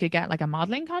so that you could get like a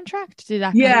modeling contract? Did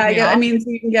that? I mean, so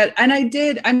you can get, and I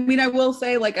did. I mean, I will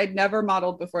say, like, I'd never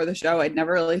modeled before the show. I'd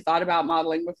never really thought about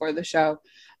modeling before the show,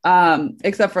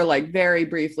 except for like very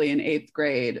briefly in 8th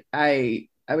grade. I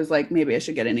was like, maybe I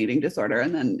should get an eating disorder,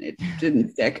 and then it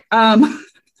didn't stick.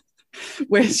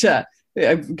 Which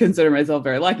I consider myself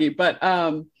very lucky, but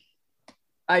it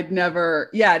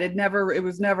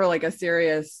was never like a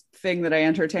serious thing that I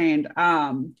entertained.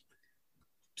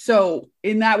 So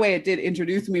in that way, it did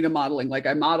introduce me to modeling. Like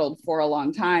I modeled for a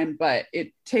long time, but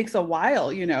it takes a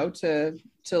while, you know, to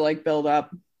like build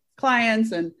up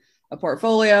clients and a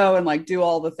portfolio and like do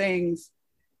all the things.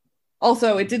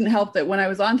 Also, it didn't help that when I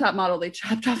was on Top Model, they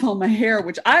chopped off all my hair,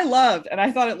 which I loved. And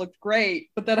I thought it looked great.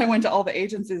 But then I went to all the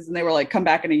agencies and they were like, come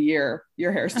back in a year.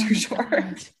 Your hair's too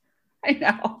short. I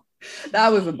know.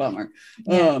 That was a bummer.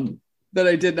 That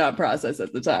I did not process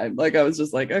at the time. Like, I was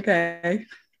just like, okay.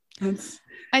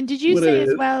 And did you say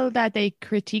as well that they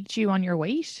critiqued you on your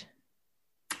weight?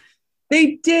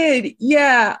 They did.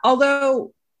 Yeah.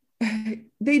 Although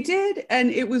they did.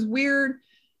 And it was weird.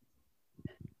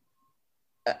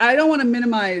 I don't want to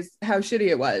minimize how shitty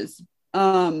it was.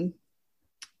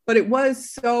 But it was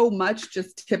so much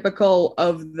just typical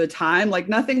of the time. Like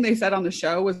nothing they said on the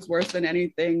show was worse than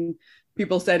anything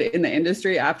people said in the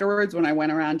industry afterwards when I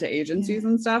went around to agencies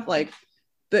and stuff. Like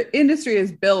the industry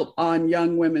is built on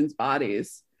young women's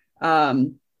bodies,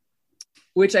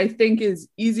 which I think is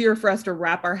easier for us to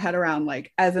wrap our head around.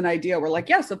 Like as an idea, we're like,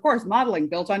 yes, of course, modeling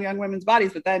built on young women's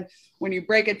bodies. But then when you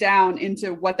break it down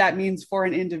into what that means for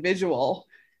an individual,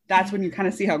 that's when you kind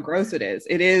of see how gross it is.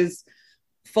 It is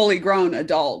fully grown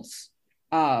adults,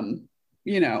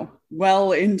 you know,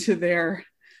 well into their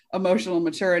emotional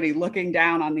maturity, looking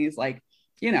down on these, like,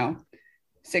 you know,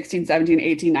 16, 17,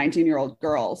 18, 19-year-old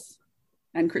girls.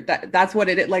 And that's what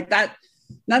it is. Like that,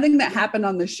 nothing that happened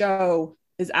on the show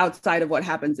is outside of what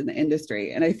happens in the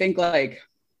industry. And I think like,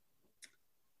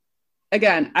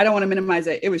 again, I don't want to minimize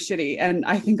it. It was shitty. And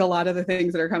I think a lot of the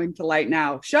things that are coming to light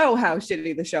now show how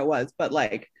shitty the show was. But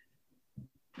like,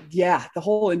 yeah, the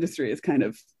whole industry is kind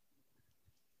of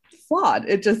flawed.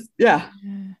 It just, yeah.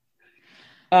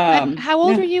 How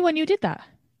old were you when you did that?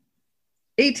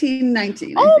 18,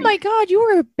 19. Oh my God, you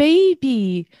were a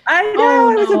baby. I know,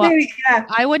 I was a baby. Yeah.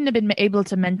 I wouldn't have been able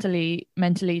to mentally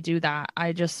do that.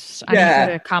 I just, any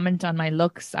sort of comment on my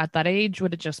looks at that age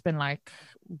would have just been like,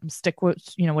 would have stuck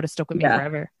with me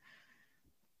forever.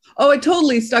 Oh, it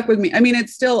totally stuck with me. I mean, I'm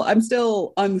still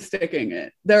unsticking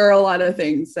it. There are a lot of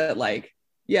things that like,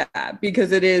 yeah,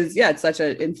 because it is, it's such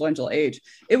an influential age.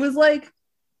 It was like,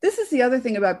 this is the other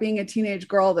thing about being a teenage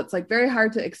girl that's like very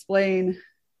hard to explain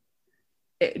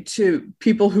to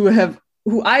people who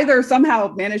either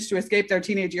somehow managed to escape their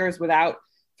teenage years without,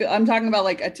 I'm talking about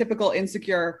like a typical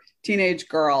insecure teenage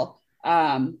girl.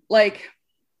 Like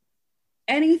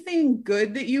anything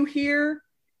good that you hear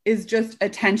is just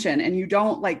attention and you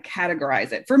don't like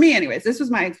categorize it. For me anyways, this was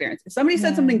my experience. If somebody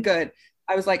said something good,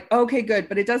 I was like, okay, good,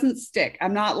 but it doesn't stick.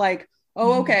 I'm not like,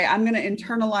 oh, okay, I'm going to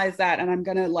internalize that and I'm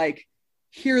going to like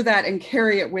hear that and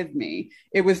carry it with me.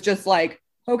 It was just like,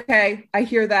 okay, I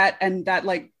hear that. And that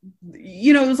like,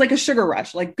 it was like a sugar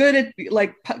rush, like good,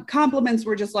 compliments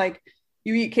were just like,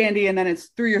 you eat candy and then it's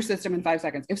through your system in 5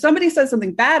 seconds. If somebody says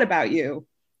something bad about you,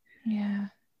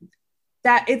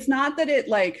 that it's not that it's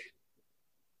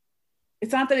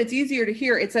easier to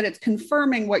hear. It's that it's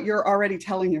confirming what you're already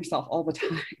telling yourself all the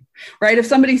time, right? If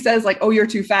somebody says like, oh, you're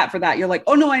too fat for that. You're like,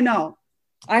 oh no, I know.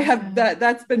 I have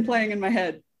that's been playing in my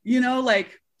head,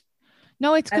 like.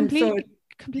 No, it's completely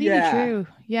true.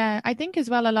 Yeah. I think as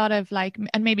well, a lot of like,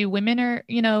 and maybe women are,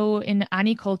 in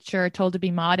any culture told to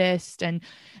be modest and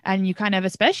you kind of,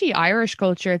 especially Irish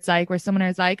culture, it's like where someone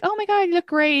is like, oh my God, you look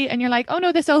great. And you're like, oh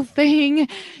no, this whole thing,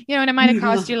 and it might have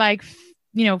cost you like,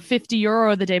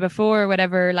 €50 the day before or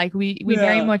whatever. Like we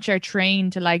very much are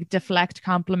trained to like deflect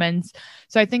compliments.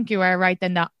 So I think you are right.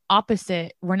 Then the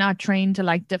opposite, we're not trained to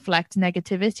like deflect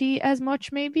negativity as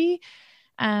much, maybe.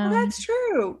 Well, that's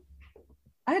true.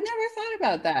 I never thought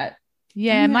about that.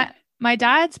 Yeah, my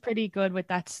dad's pretty good with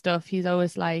that stuff. He's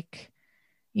always like,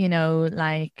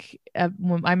 I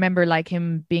remember like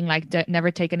him being like,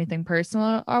 never take anything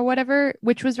personal or whatever,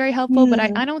 which was very helpful. But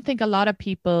I don't think a lot of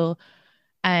people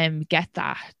get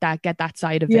that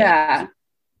side of it.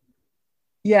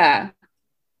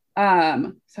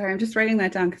 Sorry, I'm just writing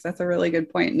that down because that's a really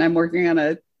good point, and I'm working on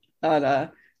a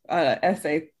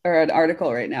essay or an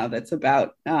article right now that's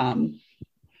about top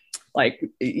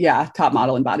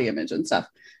model and body image and stuff.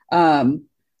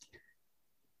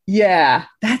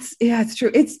 It's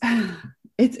true.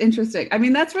 It's interesting. I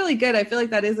mean, that's really good. I feel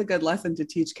like that is a good lesson to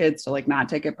teach kids to like not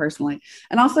take it personally,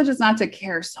 and also just not to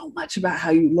care so much about how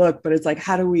you look. But it's like,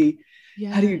 how do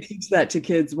you teach that to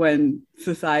kids when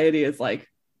society is like,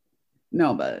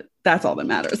 no, but that's all that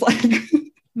matters. Like,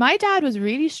 my dad was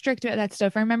really strict about that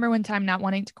stuff. I remember one time not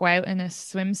wanting to go out in a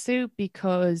swimsuit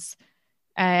because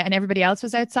and everybody else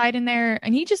was outside in there,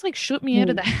 and he just like shut me out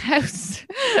of the house.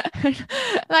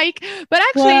 Like, but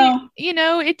actually,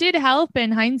 it did help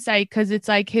in hindsight, because it's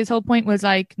like his whole point was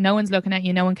like, no one's looking at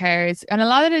you, no one cares. And a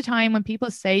lot of the time when people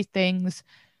say things,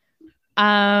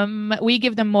 we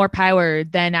give them more power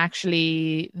than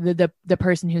actually the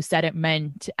person who said it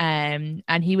meant. And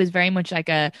he was very much like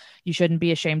you shouldn't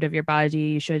be ashamed of your body,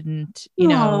 you shouldn't,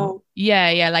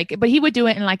 like, but he would do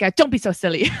it in like a don't be so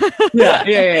silly.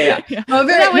 Yeah.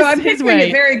 Well, I'm his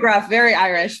way. Very gruff, very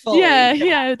Irish. Fully.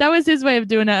 Yeah, that was his way of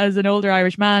doing it as an older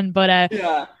Irish man. But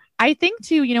I think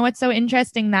too, what's so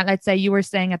interesting, that let's say you were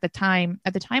saying at the time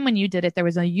when you did it, there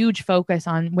was a huge focus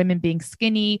on women being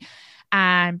skinny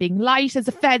and being light as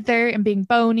a feather and being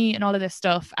bony and all of this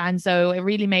stuff. And so it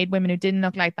really made women who didn't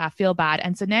look like that feel bad.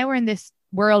 And so now we're in this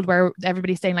world where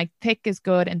everybody's saying like thick is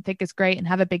good and thick is great and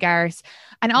have a big arse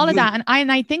and all of that. And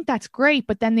I think that's great.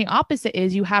 But then the opposite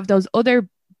is you have those other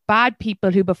bad people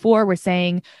who before were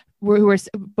saying, who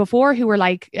were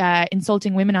like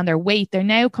insulting women on their weight. They're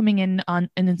now coming in on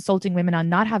and insulting women on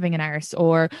not having an arse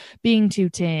or being too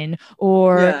thin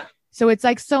or... So it's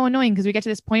like so annoying, because we get to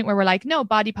this point where we're like, no,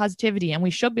 body positivity, and we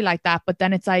should be like that. But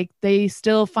then it's like they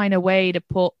still find a way to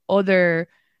put the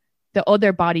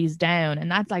other bodies down. And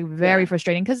that's like very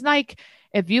frustrating, because like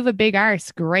if you have a big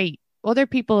arse, great. Other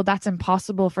people, that's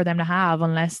impossible for them to have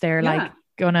unless they're like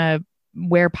gonna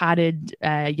wear padded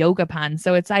yoga pants.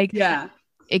 So it's like,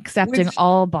 accepting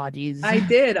all bodies. I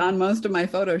did on most of my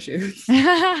photo shoots.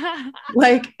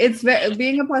 Like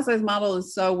being a plus size model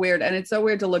is so weird, and it's so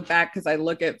weird to look back because I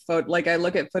look at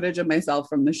footage of myself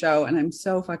from the show, and I'm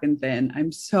so fucking thin.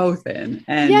 I'm so thin.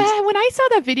 And yeah, when I saw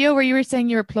that video where you were saying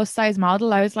you're a plus size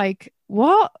model, I was like,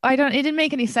 what? It didn't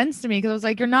make any sense to me, because I was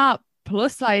like, you're not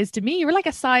plus size to me. You were like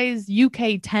a size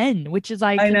UK 10, which is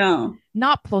like, I know,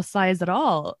 not plus size at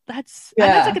all. That's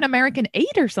like an American 8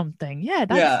 or something. Yeah,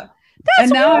 that's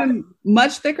and now I'm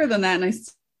much thicker than that, and I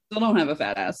still don't have a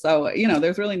fat ass. So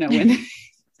there's really no win.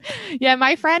 Yeah,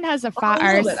 my friend has a fat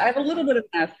arse. I have a little bit of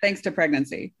an ass thanks to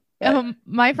pregnancy.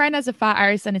 My friend has a fat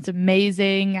arse, and it's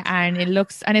amazing, and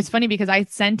it's funny because I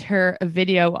sent her a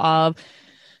video of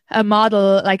a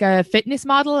model, like a fitness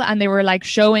model, and they were like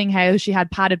showing how she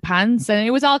had padded pants, and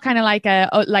it was all kind of like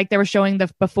like they were showing the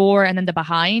before and then the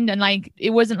behind, and like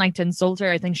it wasn't like to insult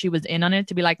her. I think she was in on it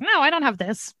to be like, no, I don't have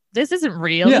this. This isn't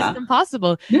real. This is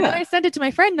impossible. And I sent it to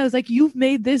my friend, and I was like, you've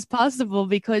made this possible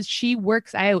because she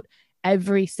works out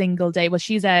every single day. Well,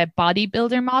 she's a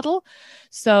bodybuilder model.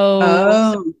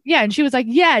 So yeah. And she was like,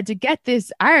 yeah, to get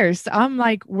this arse, I'm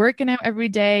like working out every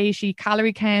day. She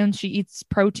calorie counts, she eats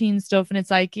protein stuff. And it's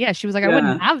like, yeah, she was like, I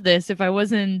wouldn't have this if I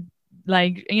wasn't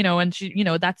like, and she,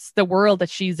 that's the world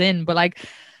that she's in. But like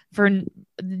for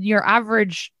your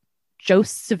average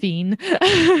Josephine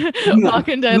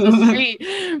walking down the street,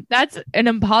 that's an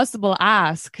impossible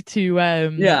ask to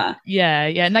and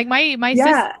like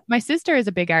my sister is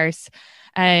a big arse,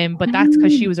 but that's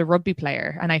because she was a rugby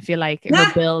player, and I feel like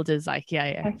her build is like she's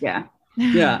like, why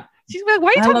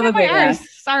are you talking about my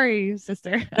arse? Sorry,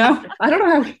 sister. No, I don't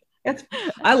know how.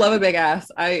 I love a big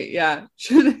ass.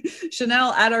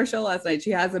 Chanel at our show last night,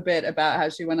 she has a bit about how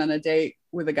she went on a date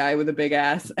with a guy with a big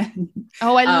ass. And,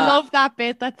 I love that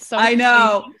bit. That's so I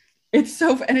know. It's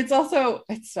so, and it's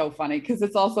so funny because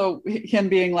it's also him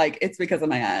being like, it's because of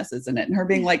my ass, isn't it? And her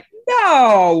being like,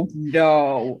 no,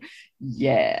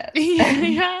 yes.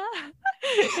 Yeah.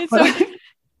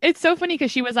 It's so funny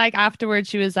because she was like, afterwards,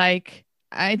 she was like,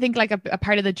 I think like a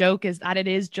part of the joke is that it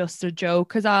is just a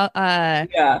joke, because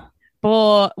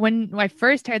but when I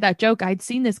first heard that joke, I'd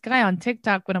seen this guy on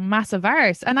TikTok with a massive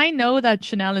arse, and I know that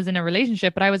Chanel is in a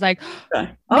relationship, but I was like,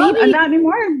 maybe not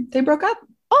anymore. They broke up.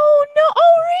 Oh no!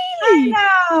 Oh really?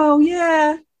 I know.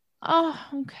 Yeah. Oh,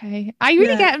 okay. I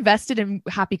really get invested in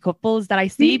happy couples that I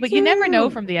see, but you never know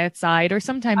from the outside, or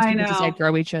sometimes people just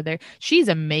outgrow each other. She's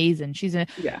amazing. She's a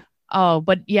Oh,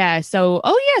 but yeah. So,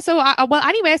 well,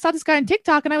 anyway, I saw this guy on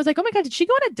TikTok, and I was like, oh my God, did she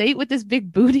go on a date with this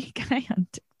big booty guy on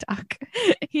TikTok?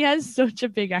 He has such a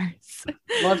big arse.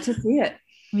 Love to see it.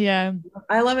 Yeah.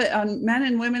 I love it on men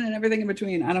and women and everything in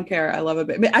between. I don't care. I love it.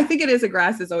 But I think it is a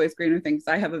grass is always greener thing, because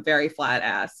I have a very flat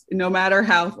ass, no matter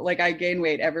how, like, I gain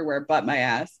weight everywhere but my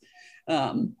ass.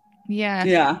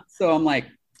 Yeah. So I'm like,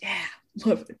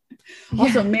 love it.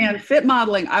 Also, man, fit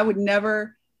modeling, I would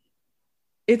never,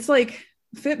 it's like,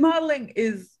 fit modeling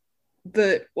is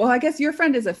I guess your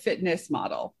friend is a fitness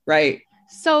model, right?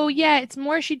 So yeah, it's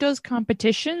more she does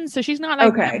competitions. So she's not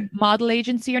like a model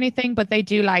agency or anything, but they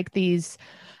do like these,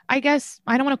 I guess,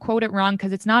 I don't want to quote it wrong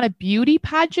because it's not a beauty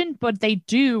pageant, but they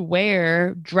do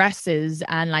wear dresses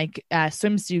and like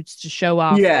swimsuits to show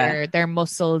off their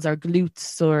muscles or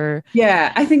glutes or.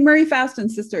 Yeah, I think Murray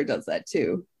Faustin's sister does that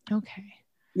too. Okay.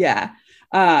 Yeah.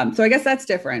 So I guess that's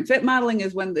different. Fit modeling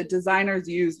is when the designers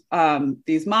use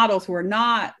these models who are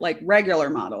not like regular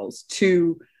models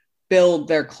to build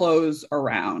their clothes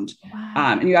around.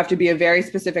 Wow. And you have to be a very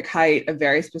specific height, a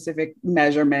very specific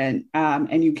measurement,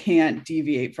 and you can't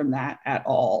deviate from that at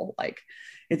all. Like,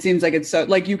 it seems like it's so,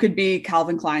 like, you could be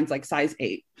Calvin Klein's like size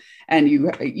 8, and you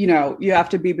have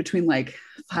to be between like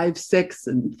 5'6"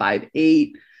 and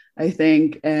 5'8", I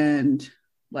think, and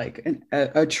like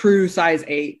a true size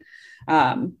 8.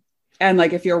 And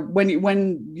like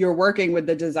when you're working with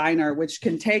the designer, which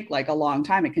can take like a long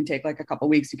time, it can take like a couple of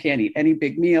weeks. You can't eat any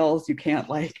big meals. You can't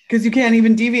because you can't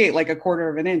even deviate like a quarter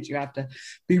of an inch. You have to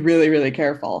be really, really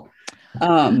careful.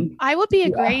 I would be a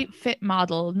great fit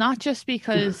model, not just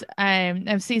because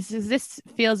this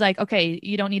feels like, okay,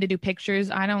 you don't need to do pictures.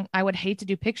 I would hate to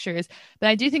do pictures, but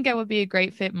I do think I would be a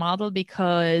great fit model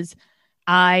because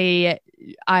I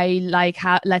like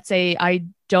let's say I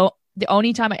don't. The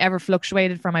only time I ever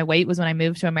fluctuated for my weight was when I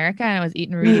moved to America and I was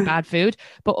eating really bad food.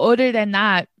 But other than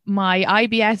that, my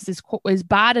IBS is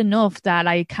bad enough that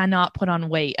I cannot put on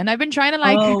weight. And I've been trying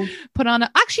to put on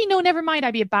actually, no, never mind.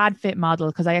 I'd be a bad fit model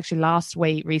because I actually lost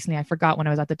weight recently. I forgot when I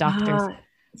was at the doctor's.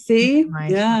 See?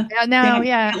 Yeah.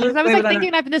 I was like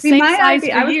thinking I've been the same size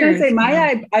for I was years. going to say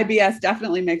my IBS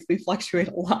definitely makes me fluctuate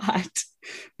a lot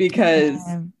because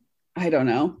I don't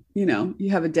know, you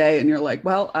have a day and you're like,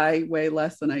 well, I weigh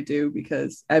less than I do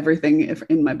because everything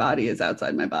in my body is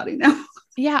outside my body now.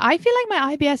 Yeah, I feel like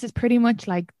my IBS is pretty much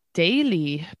like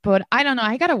daily, but I don't know.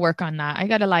 I gotta work on that. I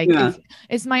gotta like Yeah.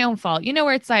 it's my own fault.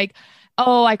 Where it's like,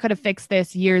 oh, I could have fixed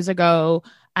this years ago.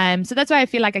 So that's why I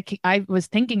feel like I was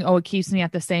thinking, oh, it keeps me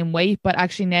at the same weight. But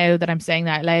actually, now that I'm saying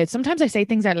that out loud, sometimes I say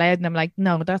things out loud and I'm like,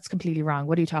 no, that's completely wrong.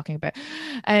 What are you talking about?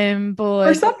 For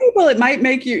But some people, it might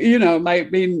make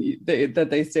might mean that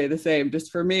they stay the same.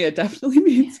 Just for me, it definitely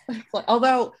means,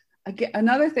 although, again,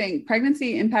 another thing,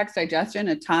 pregnancy impacts digestion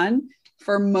a ton.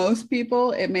 For most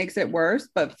people, it makes it worse.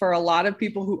 But for a lot of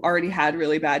people who already had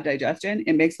really bad digestion,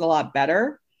 it makes it a lot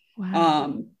better.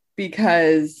 wow.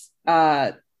 Because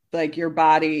like your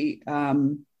body,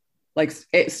 like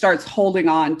it starts holding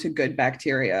on to good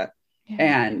bacteria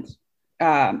Yeah.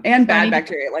 and bad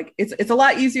bacteria. Like it's a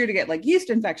lot easier to get like yeast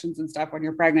infections and stuff when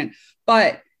you're pregnant,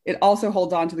 but it also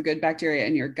holds on to the good bacteria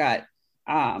in your gut.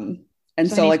 And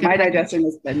So I so need to like get my pregnant. digestion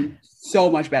has been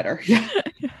so much better. Yeah.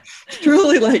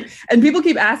 Truly, like, and people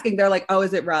keep asking, they're like, oh,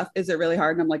 is it rough? Is it really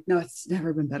hard? And I'm like, no, it's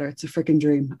never been better. It's a freaking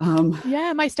dream.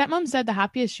 Yeah, my stepmom said the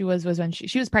happiest she was when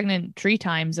she was pregnant 3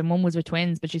 times and one was with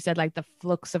twins, but she said like the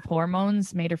flux of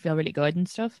hormones made her feel really good and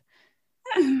stuff.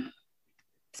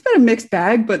 It's been a mixed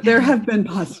bag, but there have been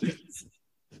positives.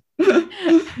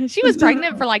 She was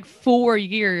pregnant for like 4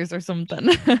 years or something.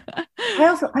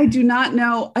 I do not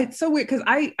know. It's so weird because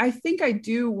I think I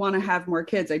do want to have more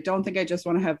kids. I don't think I just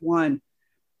want to have one.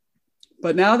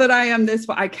 But now that I am this,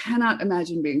 I cannot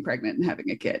imagine being pregnant and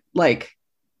having a kid. Like,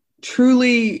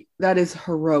 truly, that is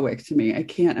heroic to me. I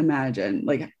can't imagine.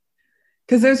 Like,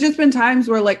 because there's just been times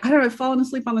where, like, I don't know, I've fallen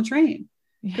asleep on the train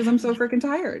because I'm so freaking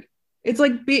tired. It's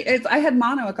like, I had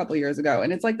mono a couple years ago,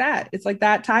 and it's like that. It's like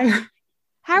that tired.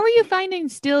 How are you finding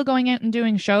still going out and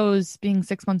doing shows being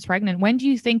 6 months pregnant? When do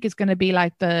you think is going to be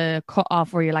like the cut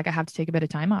off where you're like, I have to take a bit of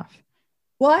time off?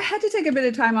 Well, I had to take a bit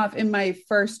of time off in my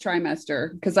first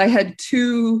trimester because I had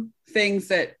two things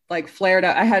that like flared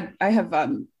up. I have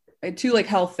two like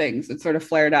health things that sort of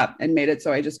flared up and made it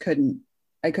so I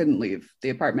couldn't leave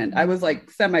the apartment. I was like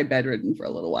semi bedridden for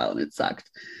a little while and it sucked.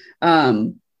 I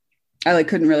like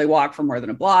couldn't really walk for more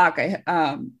than a block.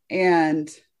 And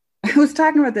I was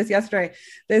talking about this yesterday.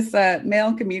 This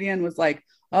male comedian was like,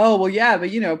 oh, well, yeah,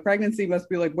 but pregnancy must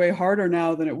be like way harder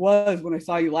now than it was when I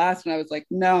saw you last. And I was like,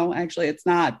 no, actually it's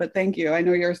not, but thank you. I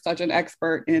know you're such an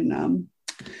expert in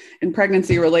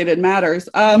pregnancy related matters.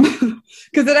 Cause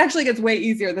it actually gets way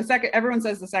easier. Everyone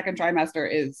says the second trimester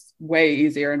is way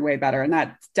easier and way better. And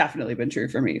that's definitely been true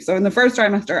for me. So in the first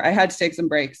trimester, I had to take some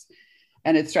breaks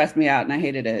and it stressed me out and I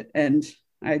hated it. And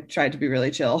I tried to be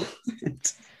really chill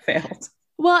and failed.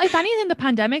 Well, if anything, the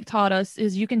pandemic taught us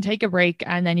is you can take a break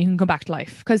and then you can come back to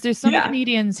life. Because there's some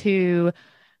comedians who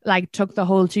like took the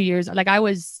whole 2 years. Like I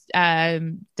was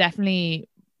definitely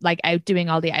like out doing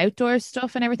all the outdoor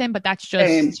stuff and everything, but that's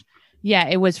just, yeah,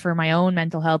 it was for my own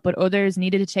mental health. But others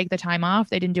needed to take the time off.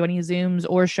 They didn't do any Zooms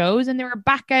or shows and they were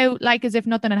back out like as if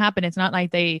nothing had happened. It's not like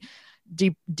they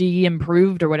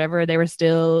de-improved or whatever. They were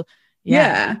still,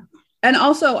 yeah. And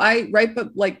also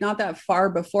but like not that far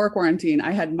before quarantine,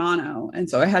 I had mono. And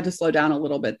so I had to slow down a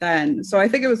little bit then. So I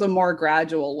think it was a more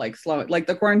gradual, like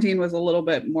the quarantine was a little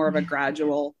bit more of a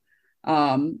gradual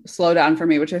slow down for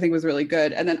me, which I think was really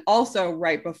good. And then also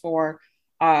right before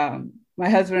my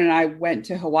husband and I went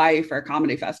to Hawaii for a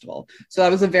comedy festival. So that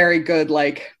was a very good,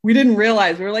 like, we didn't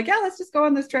realize, we were like, yeah, let's just go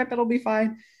on this trip. It'll be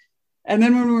fine. And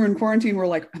then when we were in quarantine, we're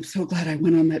like, I'm so glad I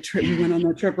went on that trip. We went on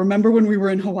that trip. Remember when we were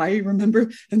in Hawaii? Remember?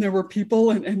 And there were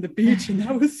people and the beach, and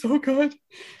that was so good.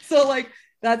 So like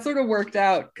that sort of worked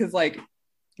out because like,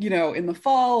 in the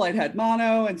fall I'd had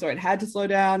mono, and so I'd had to slow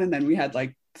down. And then we had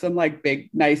like some like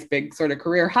nice big sort of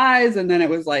career highs. And then it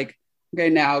was like, okay,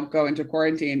 now go into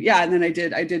quarantine. Yeah. And then I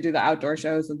did do the outdoor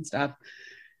shows and stuff,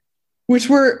 which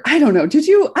were, I don't know.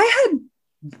 I had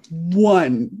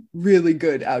one really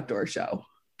good outdoor show.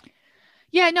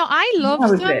 Yeah, no, I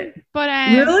loved them, but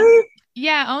really,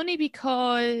 yeah, only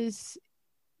because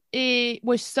it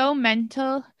was so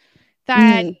mental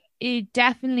that it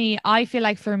definitely, I feel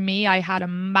like for me, I had a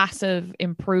massive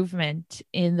improvement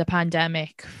in the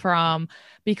pandemic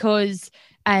because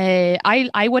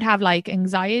I would have like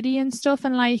anxiety and stuff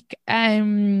and like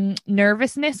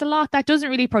nervousness a lot. That doesn't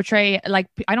really portray, like,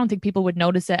 I don't think people would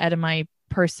notice it out of my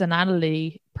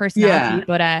personality, yeah.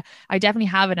 but I definitely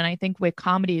have it. And I think with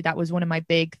comedy, that was one of my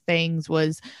big things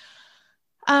was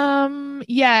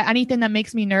anything that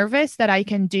makes me nervous that I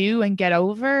can do and get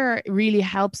over really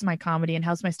helps my comedy and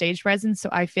helps my stage presence. So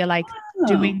I feel like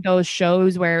doing those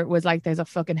shows where it was like, there's a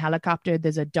fucking helicopter,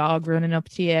 there's a dog running up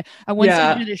to you. I once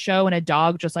did a show and a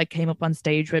dog just like came up on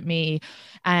stage with me,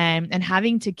 and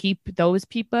having to keep those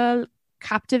people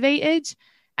captivated.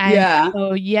 And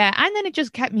so, and then it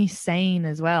just kept me sane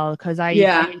as well, because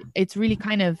it's really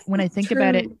kind of, when I think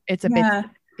about it, it's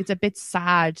a bit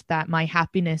sad that my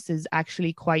happiness is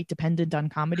actually quite dependent on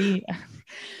comedy.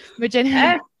 Which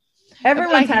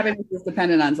everyone's happiness is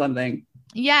dependent on something.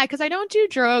 Yeah, because I don't do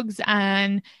drugs,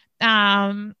 and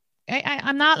I'm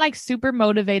not like super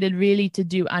motivated really to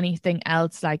do anything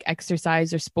else like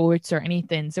exercise or sports or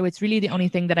anything. So it's really the only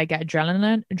thing that I get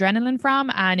adrenaline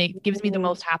from, and it gives me the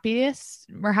most happiness.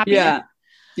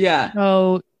 Yeah.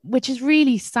 So, which is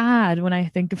really sad when I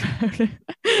think about it.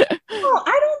 Well,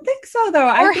 I don't think so though.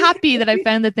 Or happy that I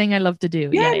found the thing I love to do.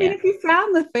 Yeah, I mean, if you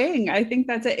found the thing, I think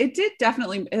that's it. It did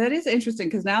definitely. That is interesting,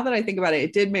 because now that I think about it,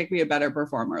 it did make me a better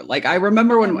performer. Like, I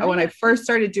remember when I first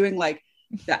started doing like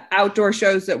the outdoor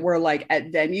shows that were like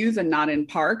at venues and not in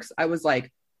parks, I was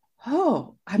like,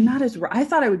 oh, I'm not as, I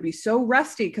thought I would be so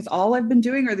rusty, because all I've been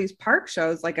doing are these park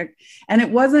shows. And it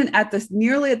wasn't at this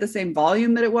nearly at the same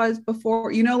volume that it was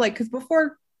before, you know, like, because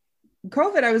before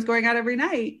COVID, I was going out every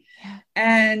night.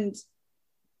 And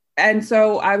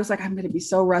so I was like, I'm going to be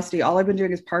so rusty. All I've been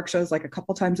doing is park shows like a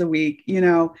couple times a week, you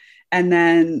know? And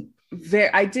then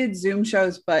I did Zoom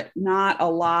shows, but not a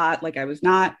lot. Like, I was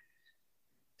not.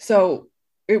 So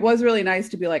it was really nice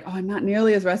to be like, oh, I'm not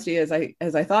nearly as rusty as I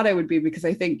thought I would be, because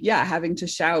I think, having to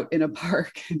shout in a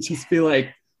park and just be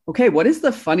like, okay, what is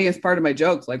the funniest part of my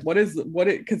jokes? Like,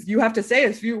 because you have to say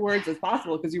as few words as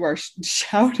possible, because you are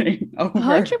shouting over.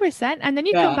 100%. And then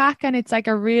you come back and it's like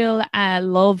a real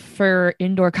love for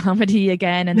indoor comedy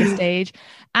again and the stage.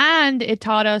 And it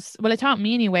taught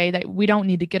me anyway, that we don't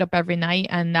need to get up every night,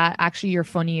 and that actually you're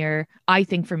funnier, I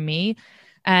think, for me,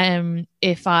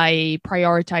 if I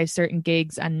prioritize certain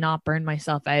gigs and not burn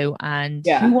myself out. And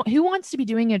who wants to be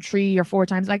doing it 3 or 4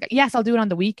 times? Like, yes, I'll do it on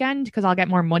the weekend because I'll get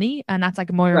more money, and that's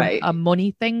like more a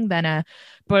money thing than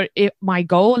my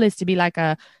goal is to be like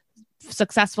a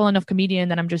successful enough comedian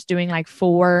that I'm just doing like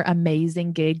 4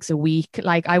 amazing gigs a week.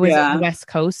 Like, I was on the West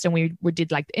Coast, and we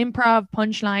did like the Improv,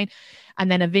 Punchline, and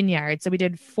then a Vineyard. So we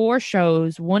did 4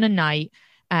 shows, 1 a night.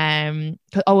 And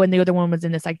the other one was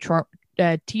in this like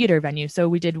theater venue. So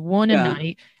we did 1 a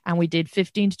night, and we did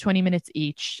 15 to 20 minutes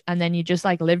each. And then you just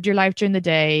like lived your life during the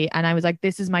day. And I was like,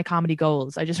 this is my comedy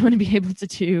goals. I just want to be able to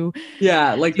do.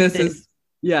 Yeah. Like, this is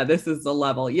the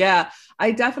level. Yeah.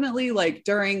 I definitely, like,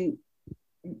 during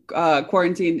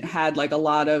quarantine, had like a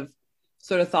lot of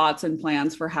sort of thoughts and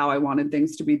plans for how I wanted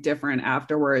things to be different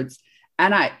afterwards.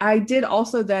 And I did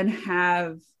also then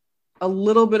have a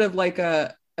little bit of like an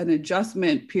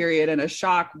adjustment period and a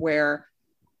shock where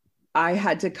I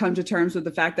had to come to terms with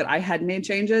the fact that I had made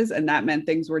changes, and that meant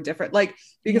things were different. Like,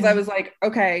 because I was like,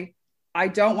 okay, I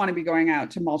don't want to be going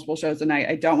out to multiple shows a night.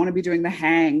 I don't want to be doing the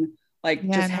hang, like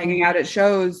hanging out at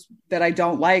shows that I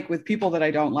don't like with people that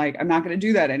I don't like. I'm not going to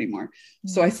do that anymore.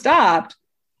 So I stopped,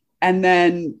 and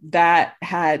then that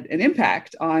had an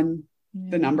impact on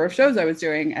the number of shows I was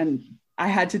doing. And I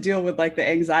had to deal with like the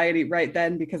anxiety right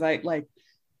then, because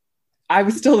I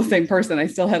was still the same person. I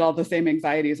still had all the same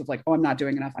anxieties of like, oh, I'm not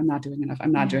doing enough. I'm not doing enough.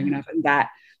 I'm not doing enough. And that,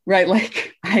 right.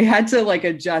 Like, I had to like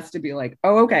adjust to be like,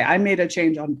 oh, okay, I made a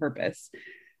change on purpose.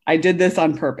 I did this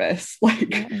on purpose.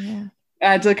 Like, I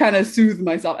had to kind of soothe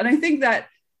myself. And I think that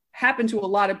happened to a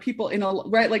lot of people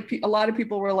like a lot of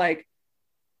people were like,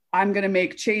 I'm going to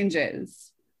make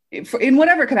changes in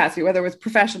whatever capacity, whether it was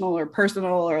professional or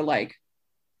personal or like,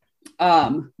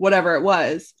 whatever it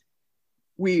was.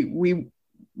 We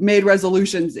made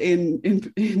resolutions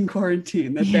in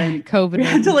quarantine that then COVID we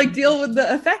had to like deal with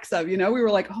the effects of, you know. We were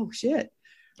like, oh shit,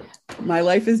 my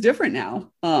life is different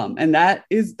now. And that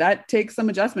takes some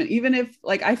adjustment, even if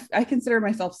like I consider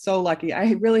myself so lucky.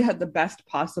 I really had the best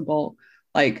possible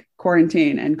like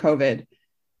quarantine and COVID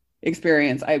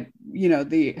experience. I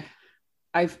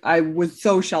was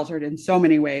so sheltered in so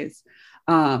many ways,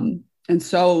 and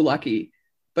so lucky,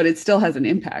 but it still has an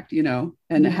impact, you know,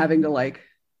 and having to like,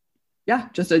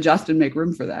 just adjust and make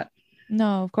room for that.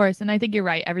 No, of course. And I think you're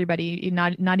right. Everybody,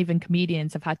 not even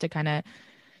comedians, have had to kind of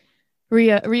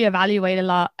reevaluate a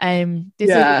lot.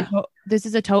 This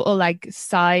is a total like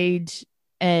side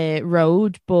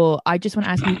road, but I just want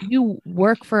to ask you,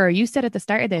 you said at the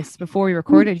start of this before we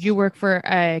recorded, you work for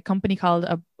a company called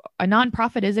a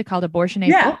non-profit, is it called Abortion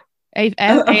AF?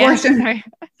 Abortion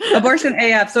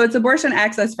AF. So it's Abortion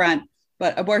Access Front,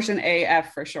 but Abortion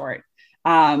AF for short.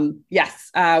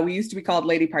 Yes. We used to be called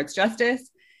Lady Parts Justice,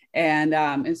 And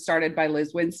it's started by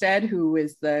Liz Winstead, who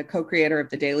is the co-creator of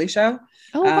The Daily Show.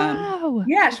 Oh, wow.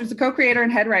 Yeah, she was the co-creator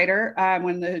and head writer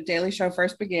when The Daily Show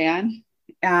first began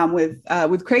with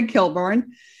Craig Kilborn.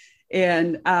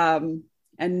 And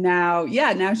now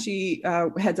she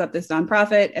heads up this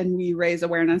nonprofit, and we raise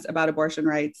awareness about abortion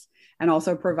rights and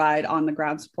also provide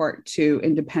on-the-ground support to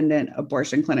independent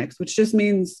abortion clinics, which just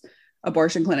means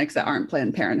abortion clinics that aren't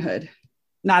Planned Parenthood.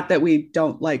 Not that we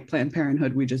don't like Planned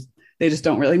Parenthood, they just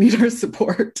don't really need our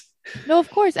support. No, of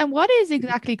course. And what is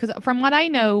exactly, because from what I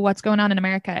know, what's going on in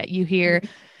America, you hear,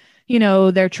 you know,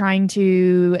 they're trying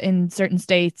to, in certain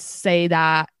states, say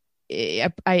that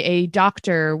a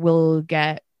doctor will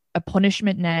get a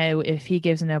punishment now if he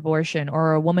gives an abortion,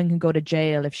 or a woman can go to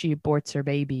jail if she aborts her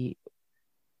baby.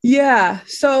 Yeah.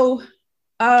 So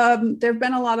there've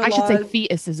been a lot of I should laws. say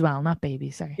fetus as well, not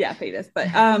baby. Sorry. Yeah, fetus. But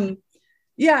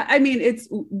yeah, I mean,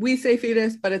 we say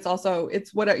fetus, but it's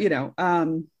what, you know,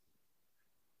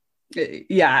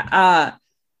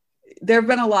 there have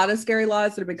been a lot of scary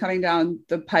laws that have been coming down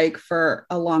the pike for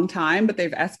a long time, but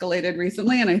they've escalated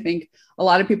recently. And I think a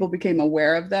lot of people became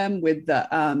aware of them with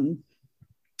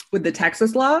the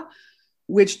Texas law,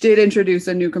 which did introduce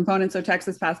a new component. So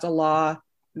Texas passed a law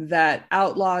that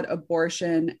outlawed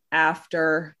abortion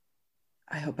after,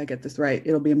 I hope I get this right,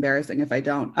 it'll be embarrassing if I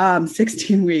don't,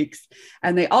 16 weeks.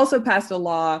 And they also passed a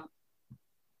law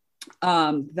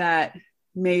that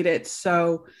made it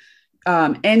so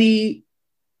any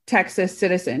Texas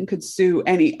citizen could sue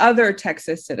any other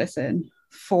Texas citizen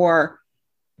for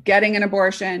getting an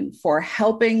abortion, for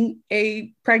helping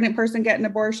a pregnant person get an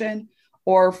abortion,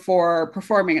 or for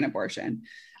performing an abortion.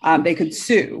 They could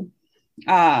sue.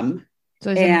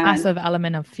 So there's a massive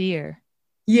element of fear.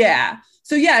 Yeah.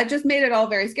 So yeah, it just made it all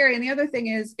very scary. And the other thing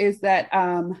is that,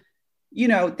 you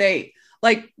know, they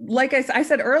like I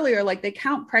said earlier, like they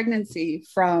count pregnancy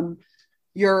from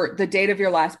the date of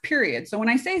your last period. So when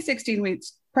I say 16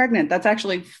 weeks pregnant, that's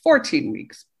actually 14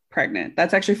 weeks pregnant.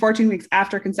 That's actually 14 weeks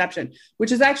after conception,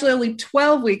 which is actually only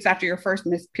 12 weeks after your first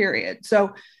missed period.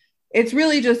 So it's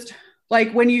really just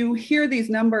like, when you hear these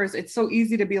numbers, it's so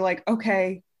easy to be like,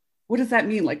 okay, what does that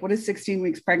mean? Like, what does 16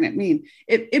 weeks pregnant mean?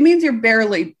 It means you're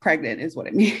barely pregnant is what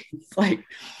it means. Like,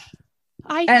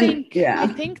 I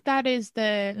think that is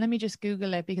let me just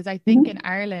Google it, because I think in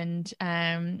Ireland,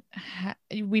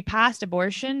 we passed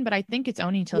abortion, but I think it's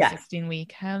only till 16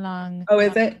 week. How long? Oh,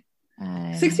 is it?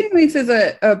 16 weeks is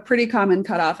a pretty common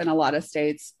cutoff in a lot of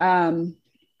states. And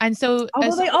so,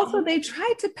 although they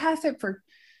tried to pass it for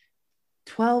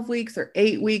 12 weeks or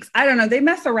 8 weeks. I don't know. They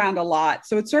mess around a lot.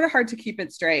 So it's sort of hard to keep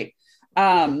it straight.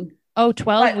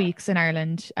 12 weeks in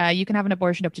Ireland. You can have an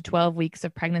abortion up to 12 weeks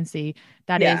of pregnancy.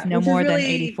 That is no more than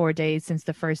 84 days since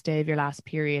the first day of your last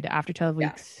period. After 12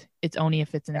 weeks, it's only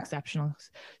if it's an exceptional.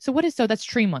 So that's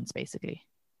 3 months basically.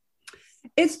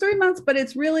 It's 3 months, but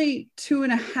it's really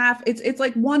 2.5. It's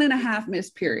like 1.5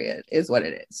 missed period is what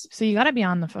it is. So you got to be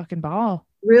on the fucking ball.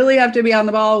 Really have to be on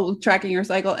the ball tracking your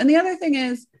cycle. And the other thing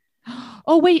is,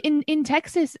 oh wait, in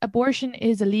Texas, abortion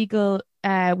is illegal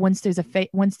once there's a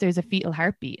fetal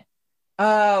heartbeat.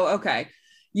 Oh, okay.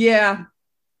 Yeah.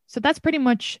 So that's pretty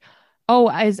much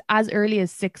as early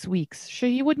as 6 weeks. Sure,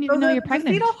 you wouldn't even know you're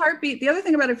pregnant. The fetal heartbeat. The other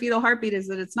thing about a fetal heartbeat is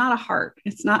that it's not a heart.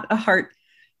 It's not a heart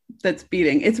that's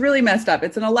beating. It's really messed up.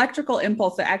 It's an electrical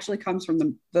impulse that actually comes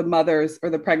from the mother's or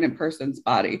the pregnant person's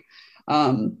body.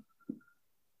 And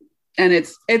I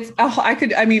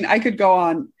could go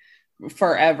on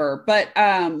forever, but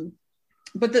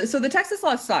the Texas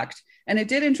law sucked, and it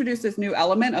did introduce this new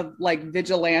element of like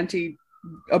vigilante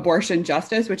abortion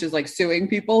justice, which is like suing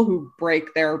people who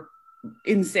break their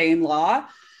insane law,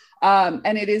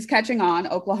 and it is catching on.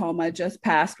 Oklahoma just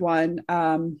passed one.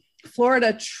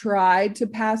 Florida tried to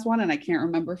pass one, and I can't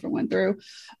remember if it went through,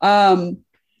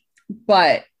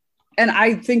 but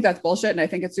I think that's bullshit, and I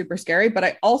think it's super scary, but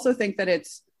I also think that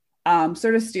it's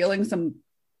sort of stealing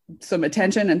some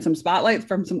attention and some spotlights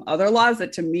from some other laws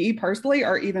that to me personally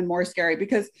are even more scary,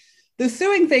 because the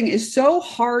suing thing is so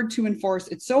hard to enforce.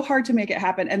 It's so hard to make it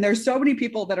happen. And there's so many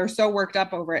people that are so worked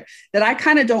up over it that I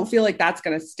kind of don't feel like that's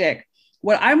going to stick.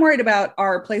 What I'm worried about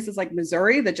are places like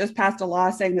Missouri that just passed a law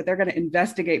saying that they're going to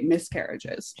investigate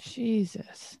miscarriages.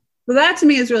 Jesus. So that to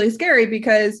me is really scary,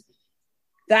 because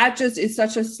that just is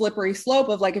such a slippery slope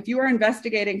of like, if you are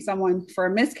investigating someone for a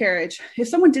miscarriage, if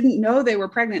someone didn't know they were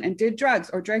pregnant and did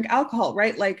drugs or drank alcohol,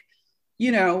 right? Like,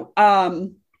 you know,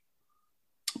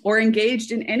 or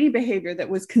engaged in any behavior that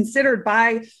was considered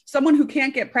by someone who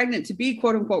can't get pregnant to be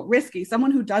quote unquote risky,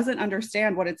 someone who doesn't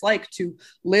understand what it's like to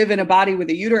live in a body with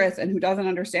a uterus and who doesn't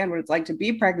understand what it's like to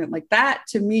be pregnant, like that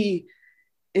to me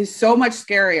is so much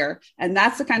scarier. And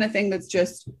that's the kind of thing that's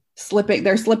just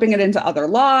they're slipping it into other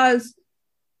laws.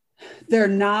 They're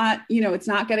not, it's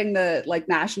not getting the like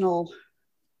national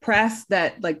press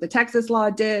that like the Texas law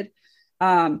did.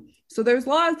 So there's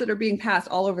laws that are being passed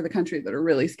all over the country that are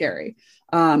really scary,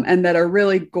 and that are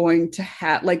really going to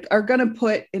are going to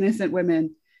put innocent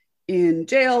women in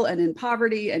jail and in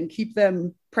poverty and keep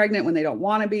them pregnant when they don't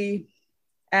want to be.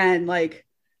 And like,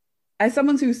 as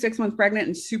someone who's 6 months pregnant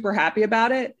and super happy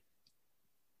about it,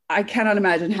 I cannot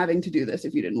imagine having to do this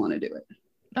if you didn't want to do it.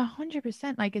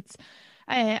 100%. Like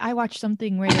I watched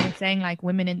something where they were saying like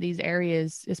women in these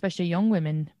areas, especially young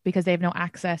women, because they have no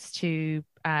access to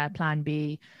Plan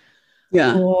B,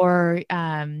 or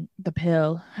the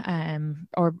pill,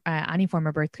 or any form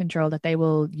of birth control, that they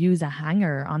will use a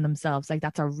hanger on themselves. Like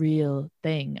that's a real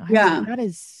thing. Like, that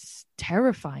is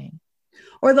terrifying.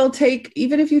 Or they'll take,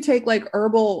 even if you take like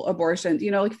herbal abortions,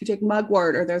 like if you take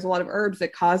mugwort, or there's a lot of herbs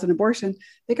that cause an abortion,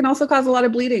 they can also cause a lot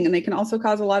of bleeding, and they can also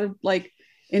cause a lot of like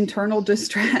internal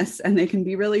distress, and they can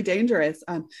be really dangerous.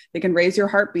 They can raise your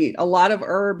heartbeat. A lot of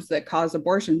herbs that cause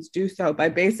abortions do so by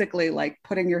basically like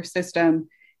putting your system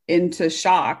into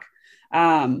shock.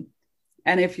 And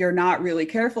if you're not really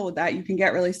careful with that, you can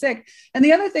get really sick. And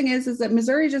the other thing is that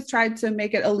Missouri just tried to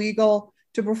make it illegal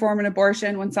to perform an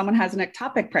abortion when someone has an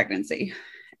ectopic pregnancy.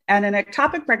 And an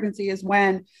ectopic pregnancy is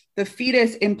when the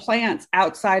fetus implants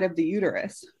outside of the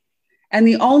uterus. And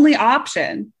the only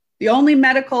option, the only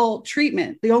medical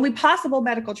treatment, the only possible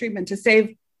medical treatment to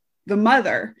save the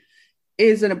mother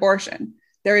is an abortion.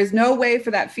 There is no way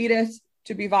for that fetus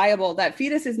to be viable. That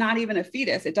fetus is not even a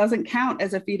fetus. It doesn't count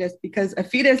as a fetus, because a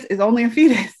fetus is only a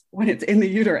fetus when it's in the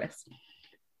uterus.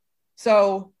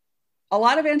 So a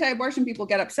lot of anti-abortion people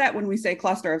get upset when we say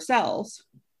cluster of cells,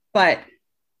 but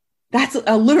that's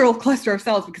a literal cluster of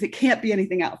cells because it can't be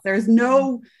anything else. There's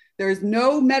no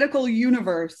medical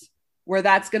universe where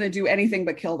that's going to do anything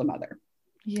but kill the mother.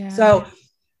 Yeah. So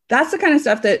that's the kind of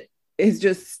stuff that is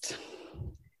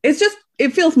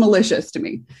it feels malicious to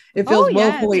me. It feels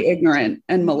willfully ignorant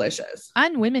and malicious.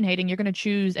 And women hating. You're going to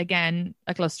choose, again,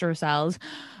 a cluster of cells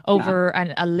over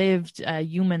a lived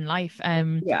human life.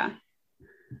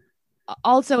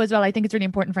 Also, as well, I think it's really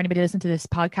important for anybody to listen to this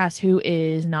podcast who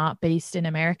is not based in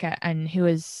America, and who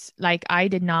is like, I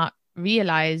did not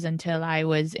realize until I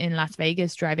was in Las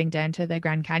Vegas driving down to the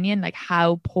Grand Canyon, like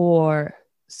how poor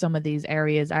some of these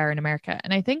areas are in America.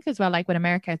 And I think as well, like with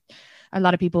America, a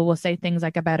lot of people will say things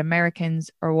like about Americans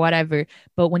or whatever,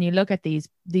 but when you look at these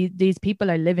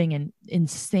people are living in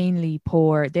insanely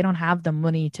poor. They don't have the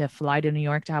money to fly to New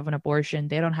York to have an abortion.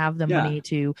 They don't have the money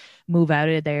to move out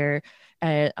of there.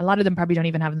 A lot of them probably don't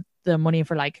even have the money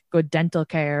for like good dental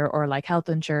care or like health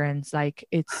insurance. Like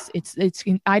it's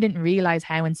I didn't realize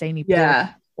how insanely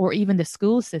poor, or even the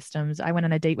school systems. I went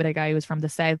on a date with a guy who was from the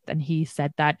South, and he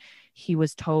said that he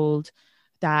was told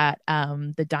that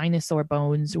the dinosaur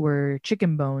bones were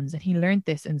chicken bones, and he learned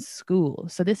this in school.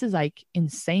 So this is like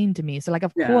insane to me. So like,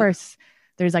 of course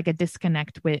there's like a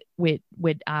disconnect with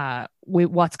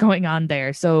what's going on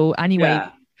there. So anyway,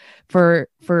 for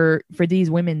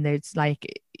these women, it's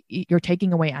like you're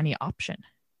taking away any option.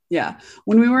 Yeah.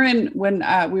 When we were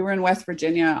in West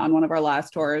Virginia on one of our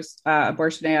last tours,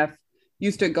 Abortion AF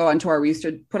used to go on tour. We used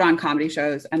to put on comedy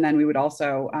shows, and then we would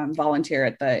also volunteer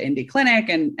at the indie clinic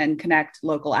and connect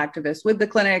local activists with the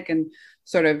clinic, and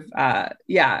sort of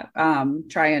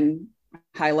try and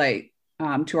highlight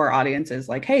to our audiences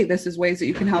like, hey, this is ways that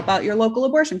you can help out your local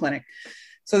abortion clinic.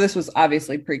 So this was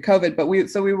obviously pre-COVID, but we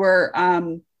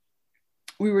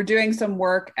were doing some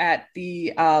work at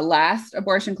the last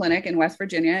abortion clinic in West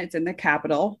Virginia. It's in the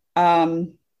capital,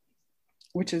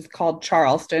 which is called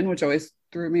Charleston, which always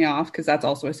threw me off because that's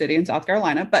also a city in South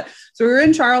Carolina. But so we were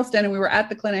in Charleston, and we were at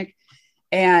the clinic,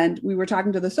 and we were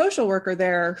talking to the social worker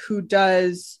there who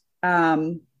does,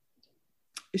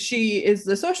 she is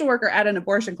the social worker at an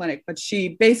abortion clinic, but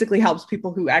she basically helps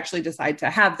people who actually decide to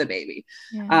have the baby.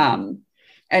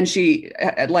 And she,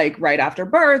 like right after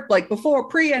birth, like before,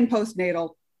 pre and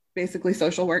postnatal, basically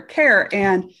social work care.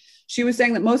 And she was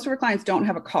saying that most of her clients don't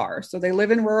have a car. So they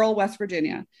live in rural West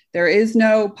Virginia. There is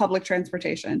no public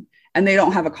transportation, and they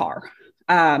don't have a car.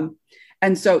 And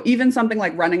so even something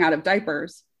like running out of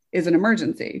diapers is an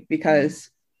emergency, because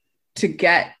to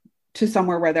get to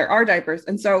somewhere where there are diapers.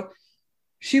 And so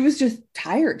she was just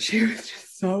tired. She was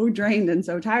just so drained and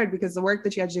so tired because the work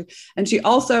that she had to do. And she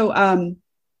also,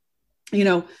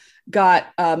 got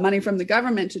money from the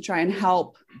government to try and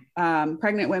help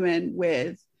pregnant women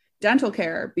with dental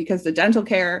care, because the dental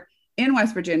care in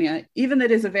West Virginia, even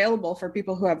that is available for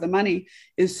people who have the money,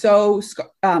 is so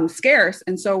scarce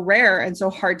and so rare and so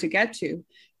hard to get to,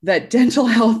 that dental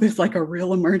health is like a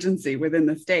real emergency within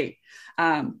the state.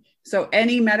 So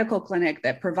any medical clinic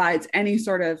that provides any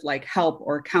sort of like help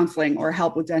or counseling or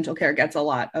help with dental care gets a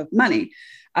lot of money.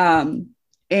 And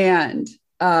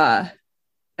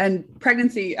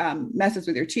pregnancy messes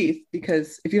with your teeth,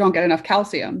 because if you don't get enough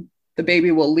calcium, the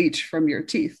baby will leach from your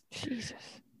teeth. Jesus.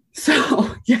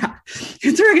 So yeah,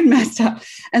 it's really messed up.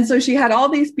 And so she had all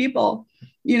these people,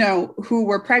 you know, who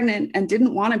were pregnant and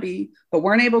didn't want to be, but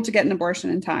weren't able to get an abortion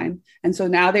in time. And so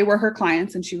now they were her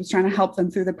clients, and she was trying to help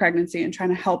them through the pregnancy and trying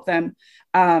to help them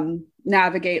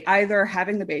navigate either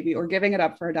having the baby or giving it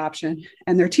up for adoption.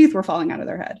 And their teeth were falling out of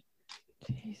their head.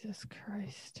 Jesus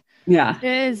Christ. Yeah.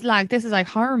 This is like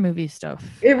horror movie stuff.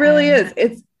 It really is.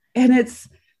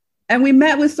 And we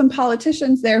met with some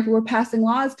politicians there who were passing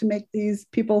laws to make these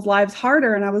people's lives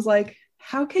harder. And I was like,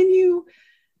 how can you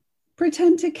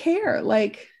pretend to care?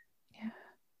 Like,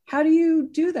 how do you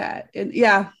do that? And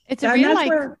it's a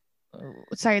real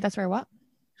sorry, that's where what?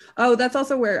 Oh, that's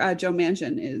also where Joe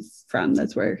Manchin is from.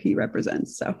 That's where he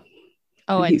represents. So.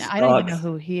 Oh, and I don't even know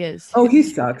who he is. Oh, he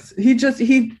sucks.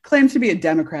 He claims to be a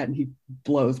Democrat and he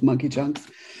blows monkey chunks.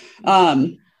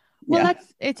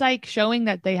 It's like showing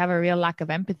that they have a real lack of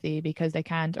empathy because they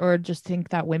can't, or just think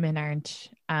that women aren't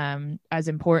as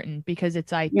important, because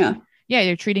it's like,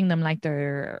 you're treating them like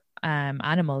they're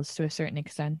animals to a certain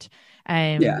extent.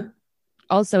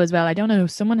 Also as well, I don't know,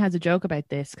 someone has a joke about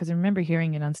this because I remember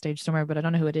hearing it on stage somewhere, but I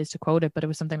don't know who it is to quote it, but it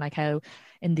was something like how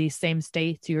in these same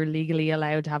states you're legally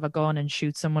allowed to have a gun and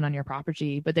shoot someone on your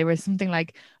property. But there was something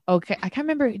like, okay, I can't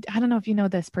remember, I don't know if you know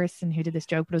this person who did this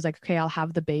joke, but it was like, okay, I'll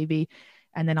have the baby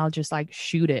and then I'll just like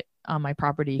shoot it on my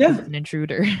property because it's an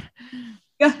intruder.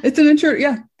 Yeah, it's an intruder.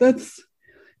 Yeah, that's,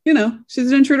 you know,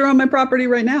 she's an intruder on my property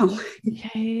right now.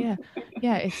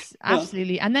 Yeah, it's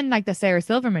absolutely. And then like the Sarah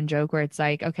Silverman joke where it's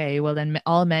like, okay, well then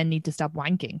all men need to stop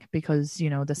wanking because, you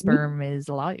know, the sperm is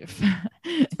alive.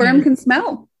 Sperm can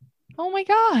smell. Oh my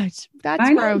God,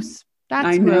 that's gross.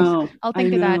 That's gross. I'll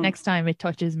think of that next time it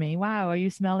touches me. Wow, are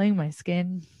you smelling my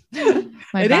skin?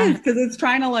 It is, because it's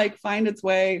trying to like find its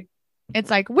way. It's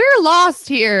like, we're lost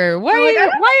here. Why am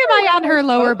I on her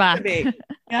lower back?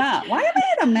 Yeah. Why am I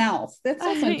in a mouth? That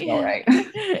doesn't feel right.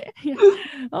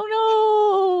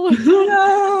 Oh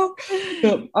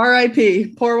no.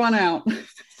 R.I.P. Pour one out.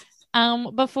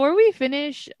 Before we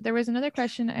finish, there was another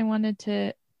question I wanted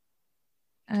to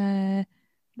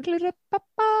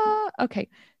okay.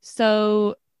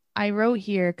 So I wrote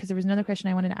here because there was another question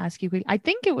I wanted to ask you. I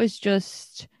think it was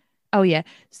just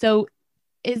so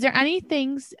is there any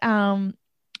things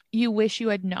you wish you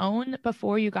had known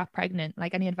before you got pregnant?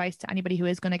 Like any advice to anybody who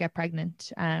is going to get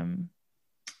pregnant?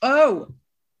 Oh,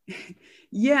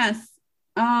 yes.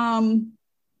 Well,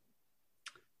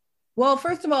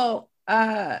 first of all,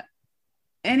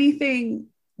 anything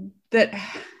that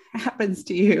happens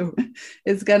to you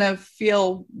is going to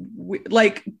feel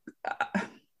like,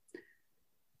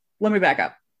 let me back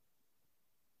up.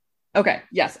 Okay.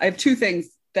 Yes. I have two things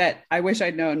that I wish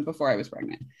I'd known before I was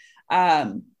pregnant.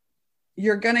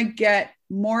 You're going to get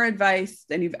more advice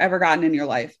than you've ever gotten in your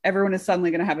life. Everyone is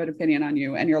suddenly going to have an opinion on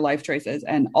you and your life choices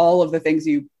and all of the things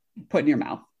you put in your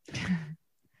mouth.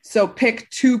 So pick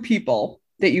two people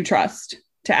that you trust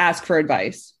to ask for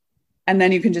advice. And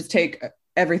then you can just take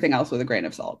everything else with a grain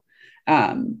of salt.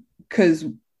 Because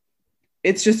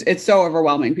it's so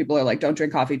overwhelming. People are like, don't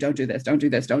drink coffee, don't do this, don't do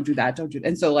this, don't do that, don't do.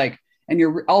 And so like, and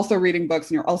you're also reading books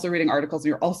and you're also reading articles and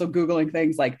you're also Googling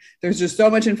things. Like there's just so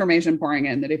much information pouring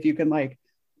in that if you can like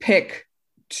pick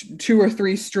two or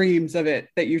three streams of it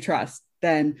that you trust,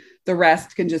 then the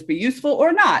rest can just be useful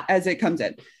or not as it comes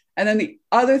in. And then the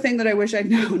other thing that I wish I'd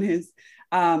known is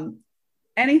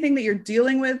anything that you're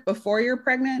dealing with before you're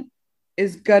pregnant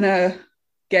is gonna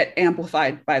get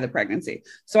amplified by the pregnancy.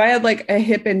 So I had like a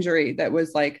hip injury that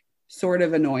was like sort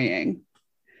of annoying.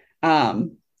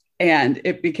 And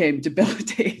it became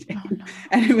debilitating. Oh, no.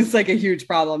 And it was like a huge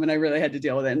problem. And I really had to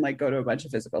deal with it and like go to a bunch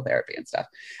of physical therapy and stuff.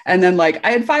 And then like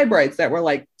I had fibroids that were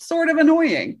like sort of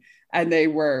annoying and they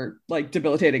were like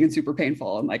debilitating and super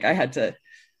painful. And like I had to,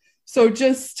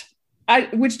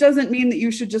 which doesn't mean that you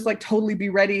should just like totally be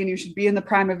ready and you should be in the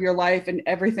prime of your life and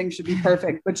everything should be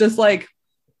perfect, but just like,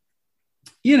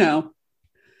 you know,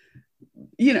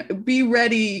 be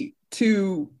ready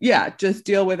to, just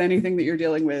deal with anything that you're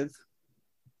dealing with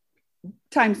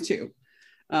times two.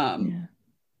 And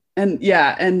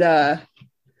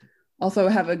also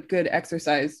have a good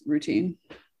exercise routine.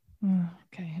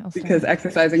 Okay. Because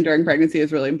exercising during pregnancy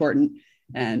is really important.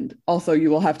 And also you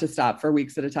will have to stop for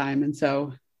weeks at a time. And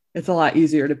so it's a lot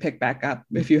easier to pick back up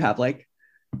if you have like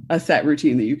a set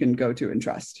routine that you can go to and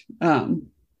trust.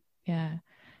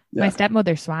 My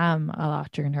stepmother swam a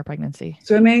lot during her pregnancy.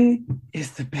 Swimming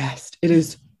is the best. It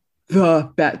is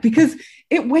the best because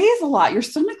it weighs a lot. Your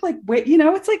stomach like weight,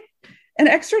 it's like an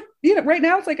extra, right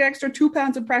now it's like an extra 2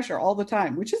 pounds of pressure all the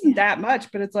time, which isn't that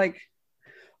much, but it's like,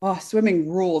 oh, swimming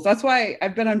rules. That's why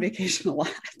I've been on vacation a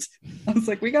lot. I was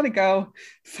like, we got to go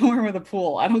somewhere with a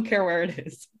pool. I don't care where it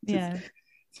is.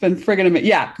 It's been friggin' amazing.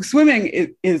 Yeah,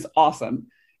 swimming is awesome.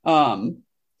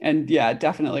 And yeah,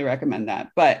 definitely recommend that.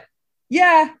 But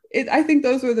yeah, I think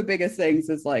those were the biggest things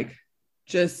is like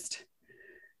just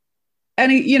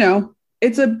any,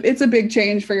 it's a big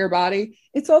change for your body.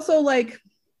 It's also like,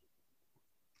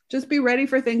 just be ready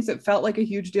for things that felt like a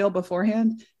huge deal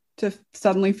beforehand to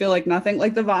suddenly feel like nothing.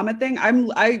 Like the vomit thing.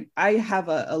 I have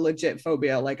a legit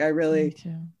phobia. Like I really,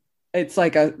 it's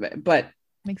like but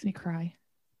makes me cry.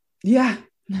 Yeah.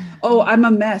 Oh, I'm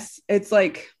a mess. It's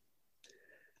like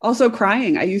also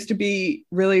crying. I used to be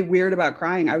really weird about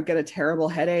crying. I would get a terrible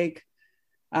headache.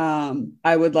 I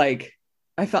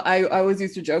always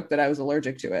used to joke that I was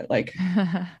allergic to it. Like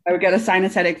I would get a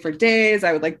sinus headache for days.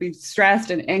 I would like be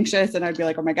stressed and anxious and I'd be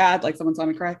like, oh my God, like someone saw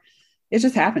me cry. It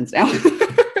just happens now.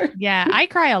 Yeah, I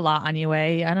cry a lot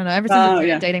anyway. I don't know. Ever since I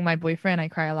started dating my boyfriend, I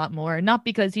cry a lot more. Not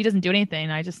because he doesn't do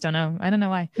anything. I just don't know. I don't know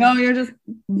why. No,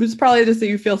 it's probably just that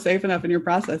you feel safe enough in your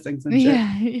processing some shit.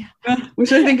 Yeah.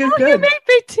 Which I think is good. You make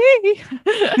me tea.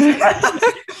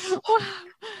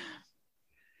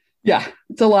 Yeah,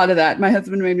 it's a lot of that. My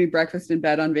husband made me breakfast in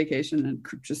bed on vacation and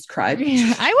just cried.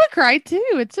 Yeah, I would cry too.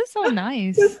 It's just so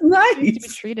nice. It's nice to be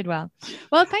treated well.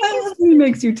 Well, thank you. Love when he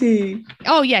makes you tea.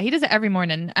 Oh yeah, he does it every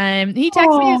morning. He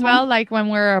texts me as well. Like when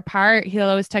we're apart, he'll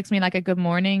always text me like a good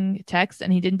morning text,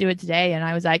 and he didn't do it today. And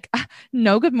I was like,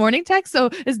 no good morning text.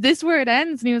 So is this where it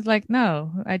ends? And he was like,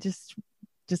 no, I just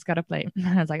got to play.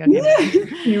 I was like, okay.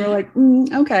 And you were like,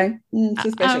 okay,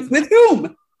 suspicious. With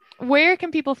whom? Where can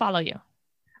people follow you?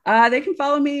 They can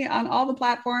follow me on all the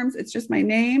platforms. It's just my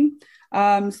name,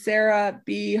 Sarah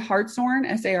B.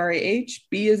 Hartshorne, Sarah.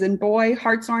 B is in boy,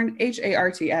 Hartshorne,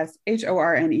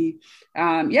 HARTSHORNE.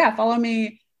 Yeah, follow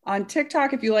me on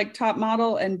TikTok if you like top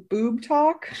model and boob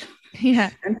talk. Yeah.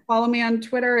 And follow me on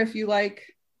Twitter if you like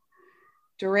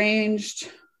deranged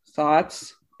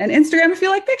thoughts. And Instagram if you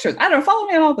like pictures. I don't know, follow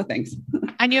me on all the things.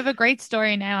 And you have a great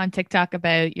story now on TikTok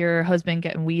about your husband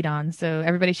getting weed on. So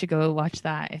everybody should go watch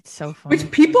that. It's so fun.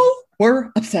 Which people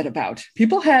were upset about.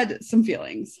 People had some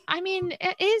feelings. I mean,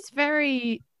 it is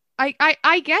very...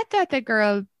 I get that the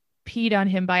girl peed on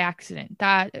him by accident.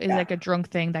 That is like a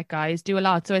drunk thing that guys do a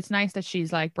lot. So it's nice that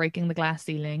she's like breaking the glass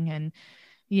ceiling and...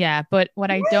 Yeah, but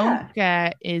what I don't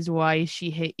get is why she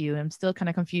hit you. I'm still kind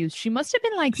of confused. She must have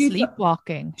been like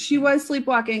sleepwalking. She was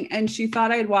sleepwalking and she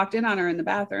thought I had walked in on her in the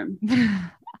bathroom.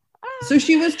 So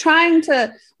she was trying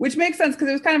to, which makes sense because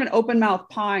it was kind of an open mouth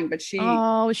pawing, but she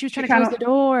was trying to close the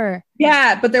door.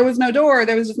 Yeah, but there was no door.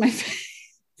 There was just my face.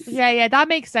 Yeah, that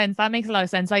makes sense. That makes a lot of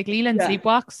sense. Like Leland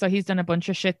sleepwalks, so he's done a bunch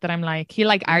of shit that I'm like, he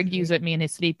like argues with me in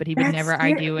his sleep, but he would never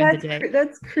argue in the day.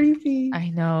 That's creepy. I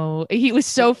know. He was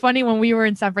so funny when we were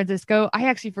in San Francisco. I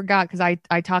actually forgot because I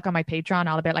talk on my Patreon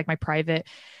all about like my private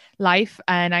life,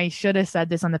 and I should have said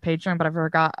this on the Patreon, but I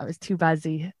forgot. I was too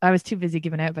busy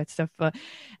giving out about stuff. But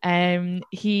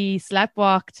he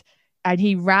sleepwalked and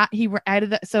he ran out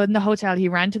of so in the hotel he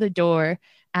ran to the door.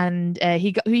 And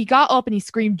he got up and he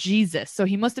screamed Jesus. So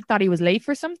he must have thought he was late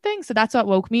for something. So that's what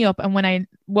woke me up. And when I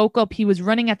woke up, he was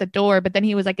running at the door, but then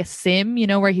he was like a sim,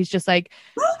 where he's just like,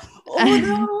 oh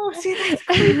no, see, that's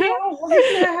creepy. I don't like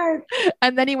that.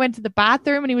 And then he went to the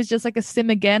bathroom and he was just like a sim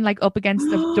again, like up against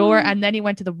the door. And then he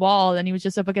went to the wall and he was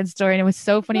just up against the door. And it was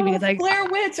so funny because like Blair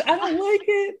Witch, I don't like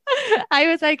it. I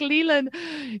was like, Leland,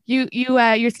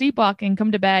 you're sleepwalking,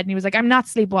 come to bed. And he was like, I'm not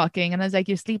sleepwalking. And I was like,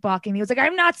 you're sleepwalking. He was like,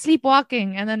 I'm not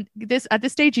sleepwalking. And then at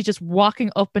this stage, he's just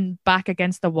walking up and back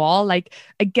against the wall, like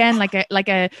again, like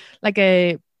a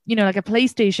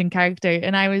PlayStation character.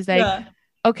 And I was like,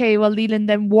 okay, well, Leland,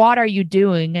 then what are you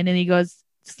doing? And then he goes,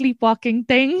 sleepwalking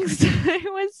things.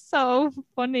 It was so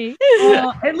funny.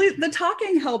 At least the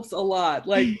talking helps a lot.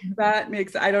 Like that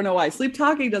makes, I don't know why sleep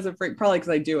talking doesn't freak, probably because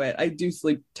I do it. I do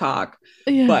sleep talk,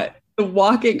 but the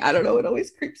walking, I don't know. It always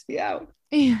creeps me out.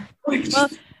 Yeah. Well,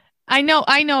 I know.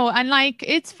 And like,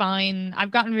 it's fine.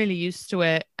 I've gotten really used to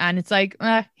it. And it's like,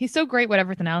 he's so great with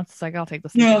everything else. It's like, I'll take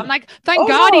this. Yeah. I'm like, thank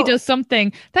God he does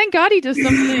something. Thank God he does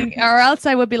something. Or else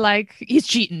I would be like, he's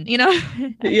cheating,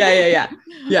 Yeah.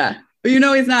 But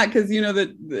he's not, because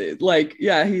that like,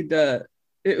 he'd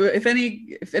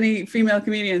if any female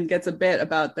comedian gets a bit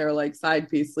about their like side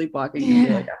piece sleepwalking, he'd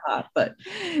be like, but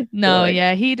no,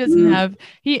 he doesn't have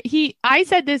I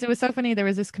said this, it was so funny. There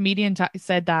was this comedian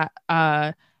said that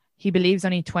he believes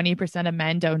only 20% of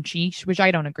men don't cheat, which I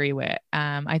don't agree with.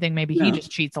 I think maybe he just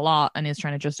cheats a lot and is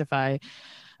trying to justify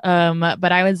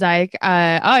But I was like,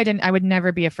 I would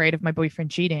never be afraid of my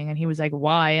boyfriend cheating. And he was like,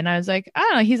 why? And I was like, I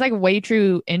don't know. He's like way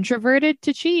too introverted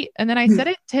to cheat. And then I said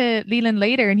it to Leland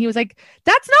later, and he was like,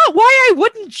 that's not why I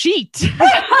wouldn't cheat.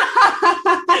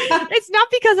 It's not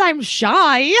because I'm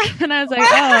shy. And I was like,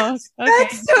 oh, okay.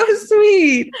 That's so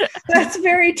sweet. That's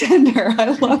very tender.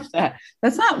 I love that.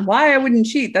 That's not why I wouldn't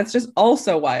cheat. That's just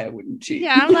also why I wouldn't cheat.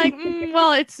 Yeah, I'm like,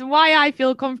 well, it's why I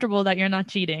feel comfortable that you're not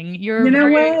cheating. You know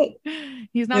what?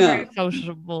 He's not very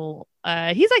sociable.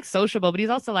 He's like sociable, but he's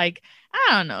also like, I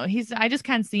don't know. I just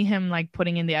can't see him like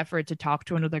putting in the effort to talk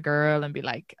to another girl and be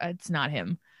like, it's not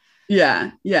him.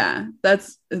 Yeah.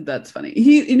 That's funny.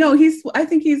 I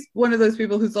think he's one of those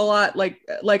people who's a lot like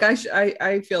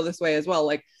I feel this way as well.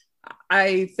 Like,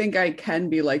 I think I can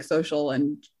be like social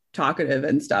and talkative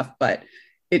and stuff, but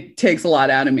it takes a lot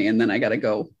out of me, and then I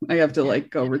have to like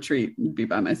go retreat and be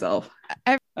by myself.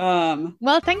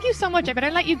 Well, thank you so much. I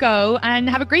better let you go and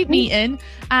have a great meeting.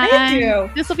 Thank you.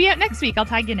 This will be out next week. I'll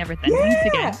tag you in everything. Yeah. Thanks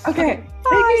again. Okay.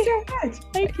 Bye. Thank you so much.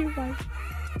 Thank you. Bye.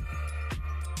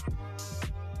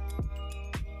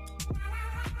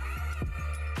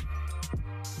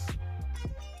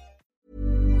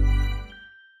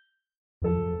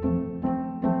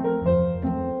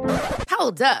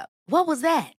 Hold up. What was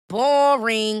that?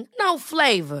 Boring. No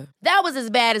flavor. That was as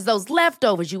bad as those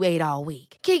leftovers you ate all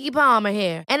week. Keke Palmer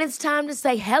here, and it's time to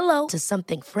say hello to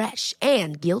something fresh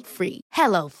and guilt-free.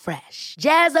 Hello Fresh.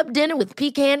 Jazz up dinner with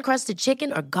pecan-crusted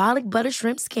chicken or garlic butter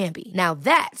shrimp scampi. Now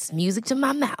that's music to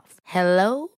my mouth.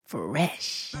 Hello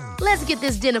Fresh. Let's get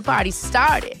this dinner party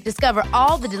started. Discover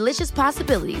all the delicious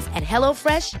possibilities at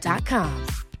hellofresh.com.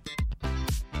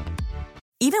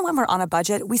 Even when we're on a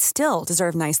budget, we still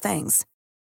deserve nice things.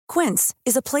 Quince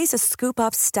is a place to scoop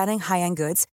up stunning high-end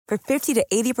goods for 50 to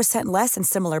 80% less than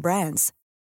similar brands.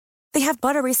 They have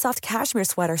buttery soft cashmere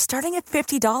sweaters starting at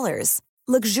 $50,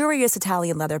 luxurious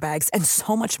Italian leather bags, and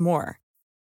so much more.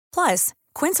 Plus,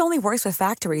 Quince only works with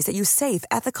factories that use safe,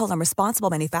 ethical, and responsible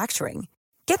manufacturing.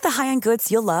 Get the high-end goods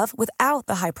you'll love without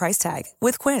the high price tag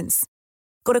with Quince.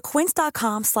 Go to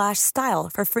quince.com/style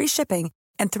for free shipping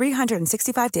and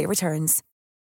 365-day returns.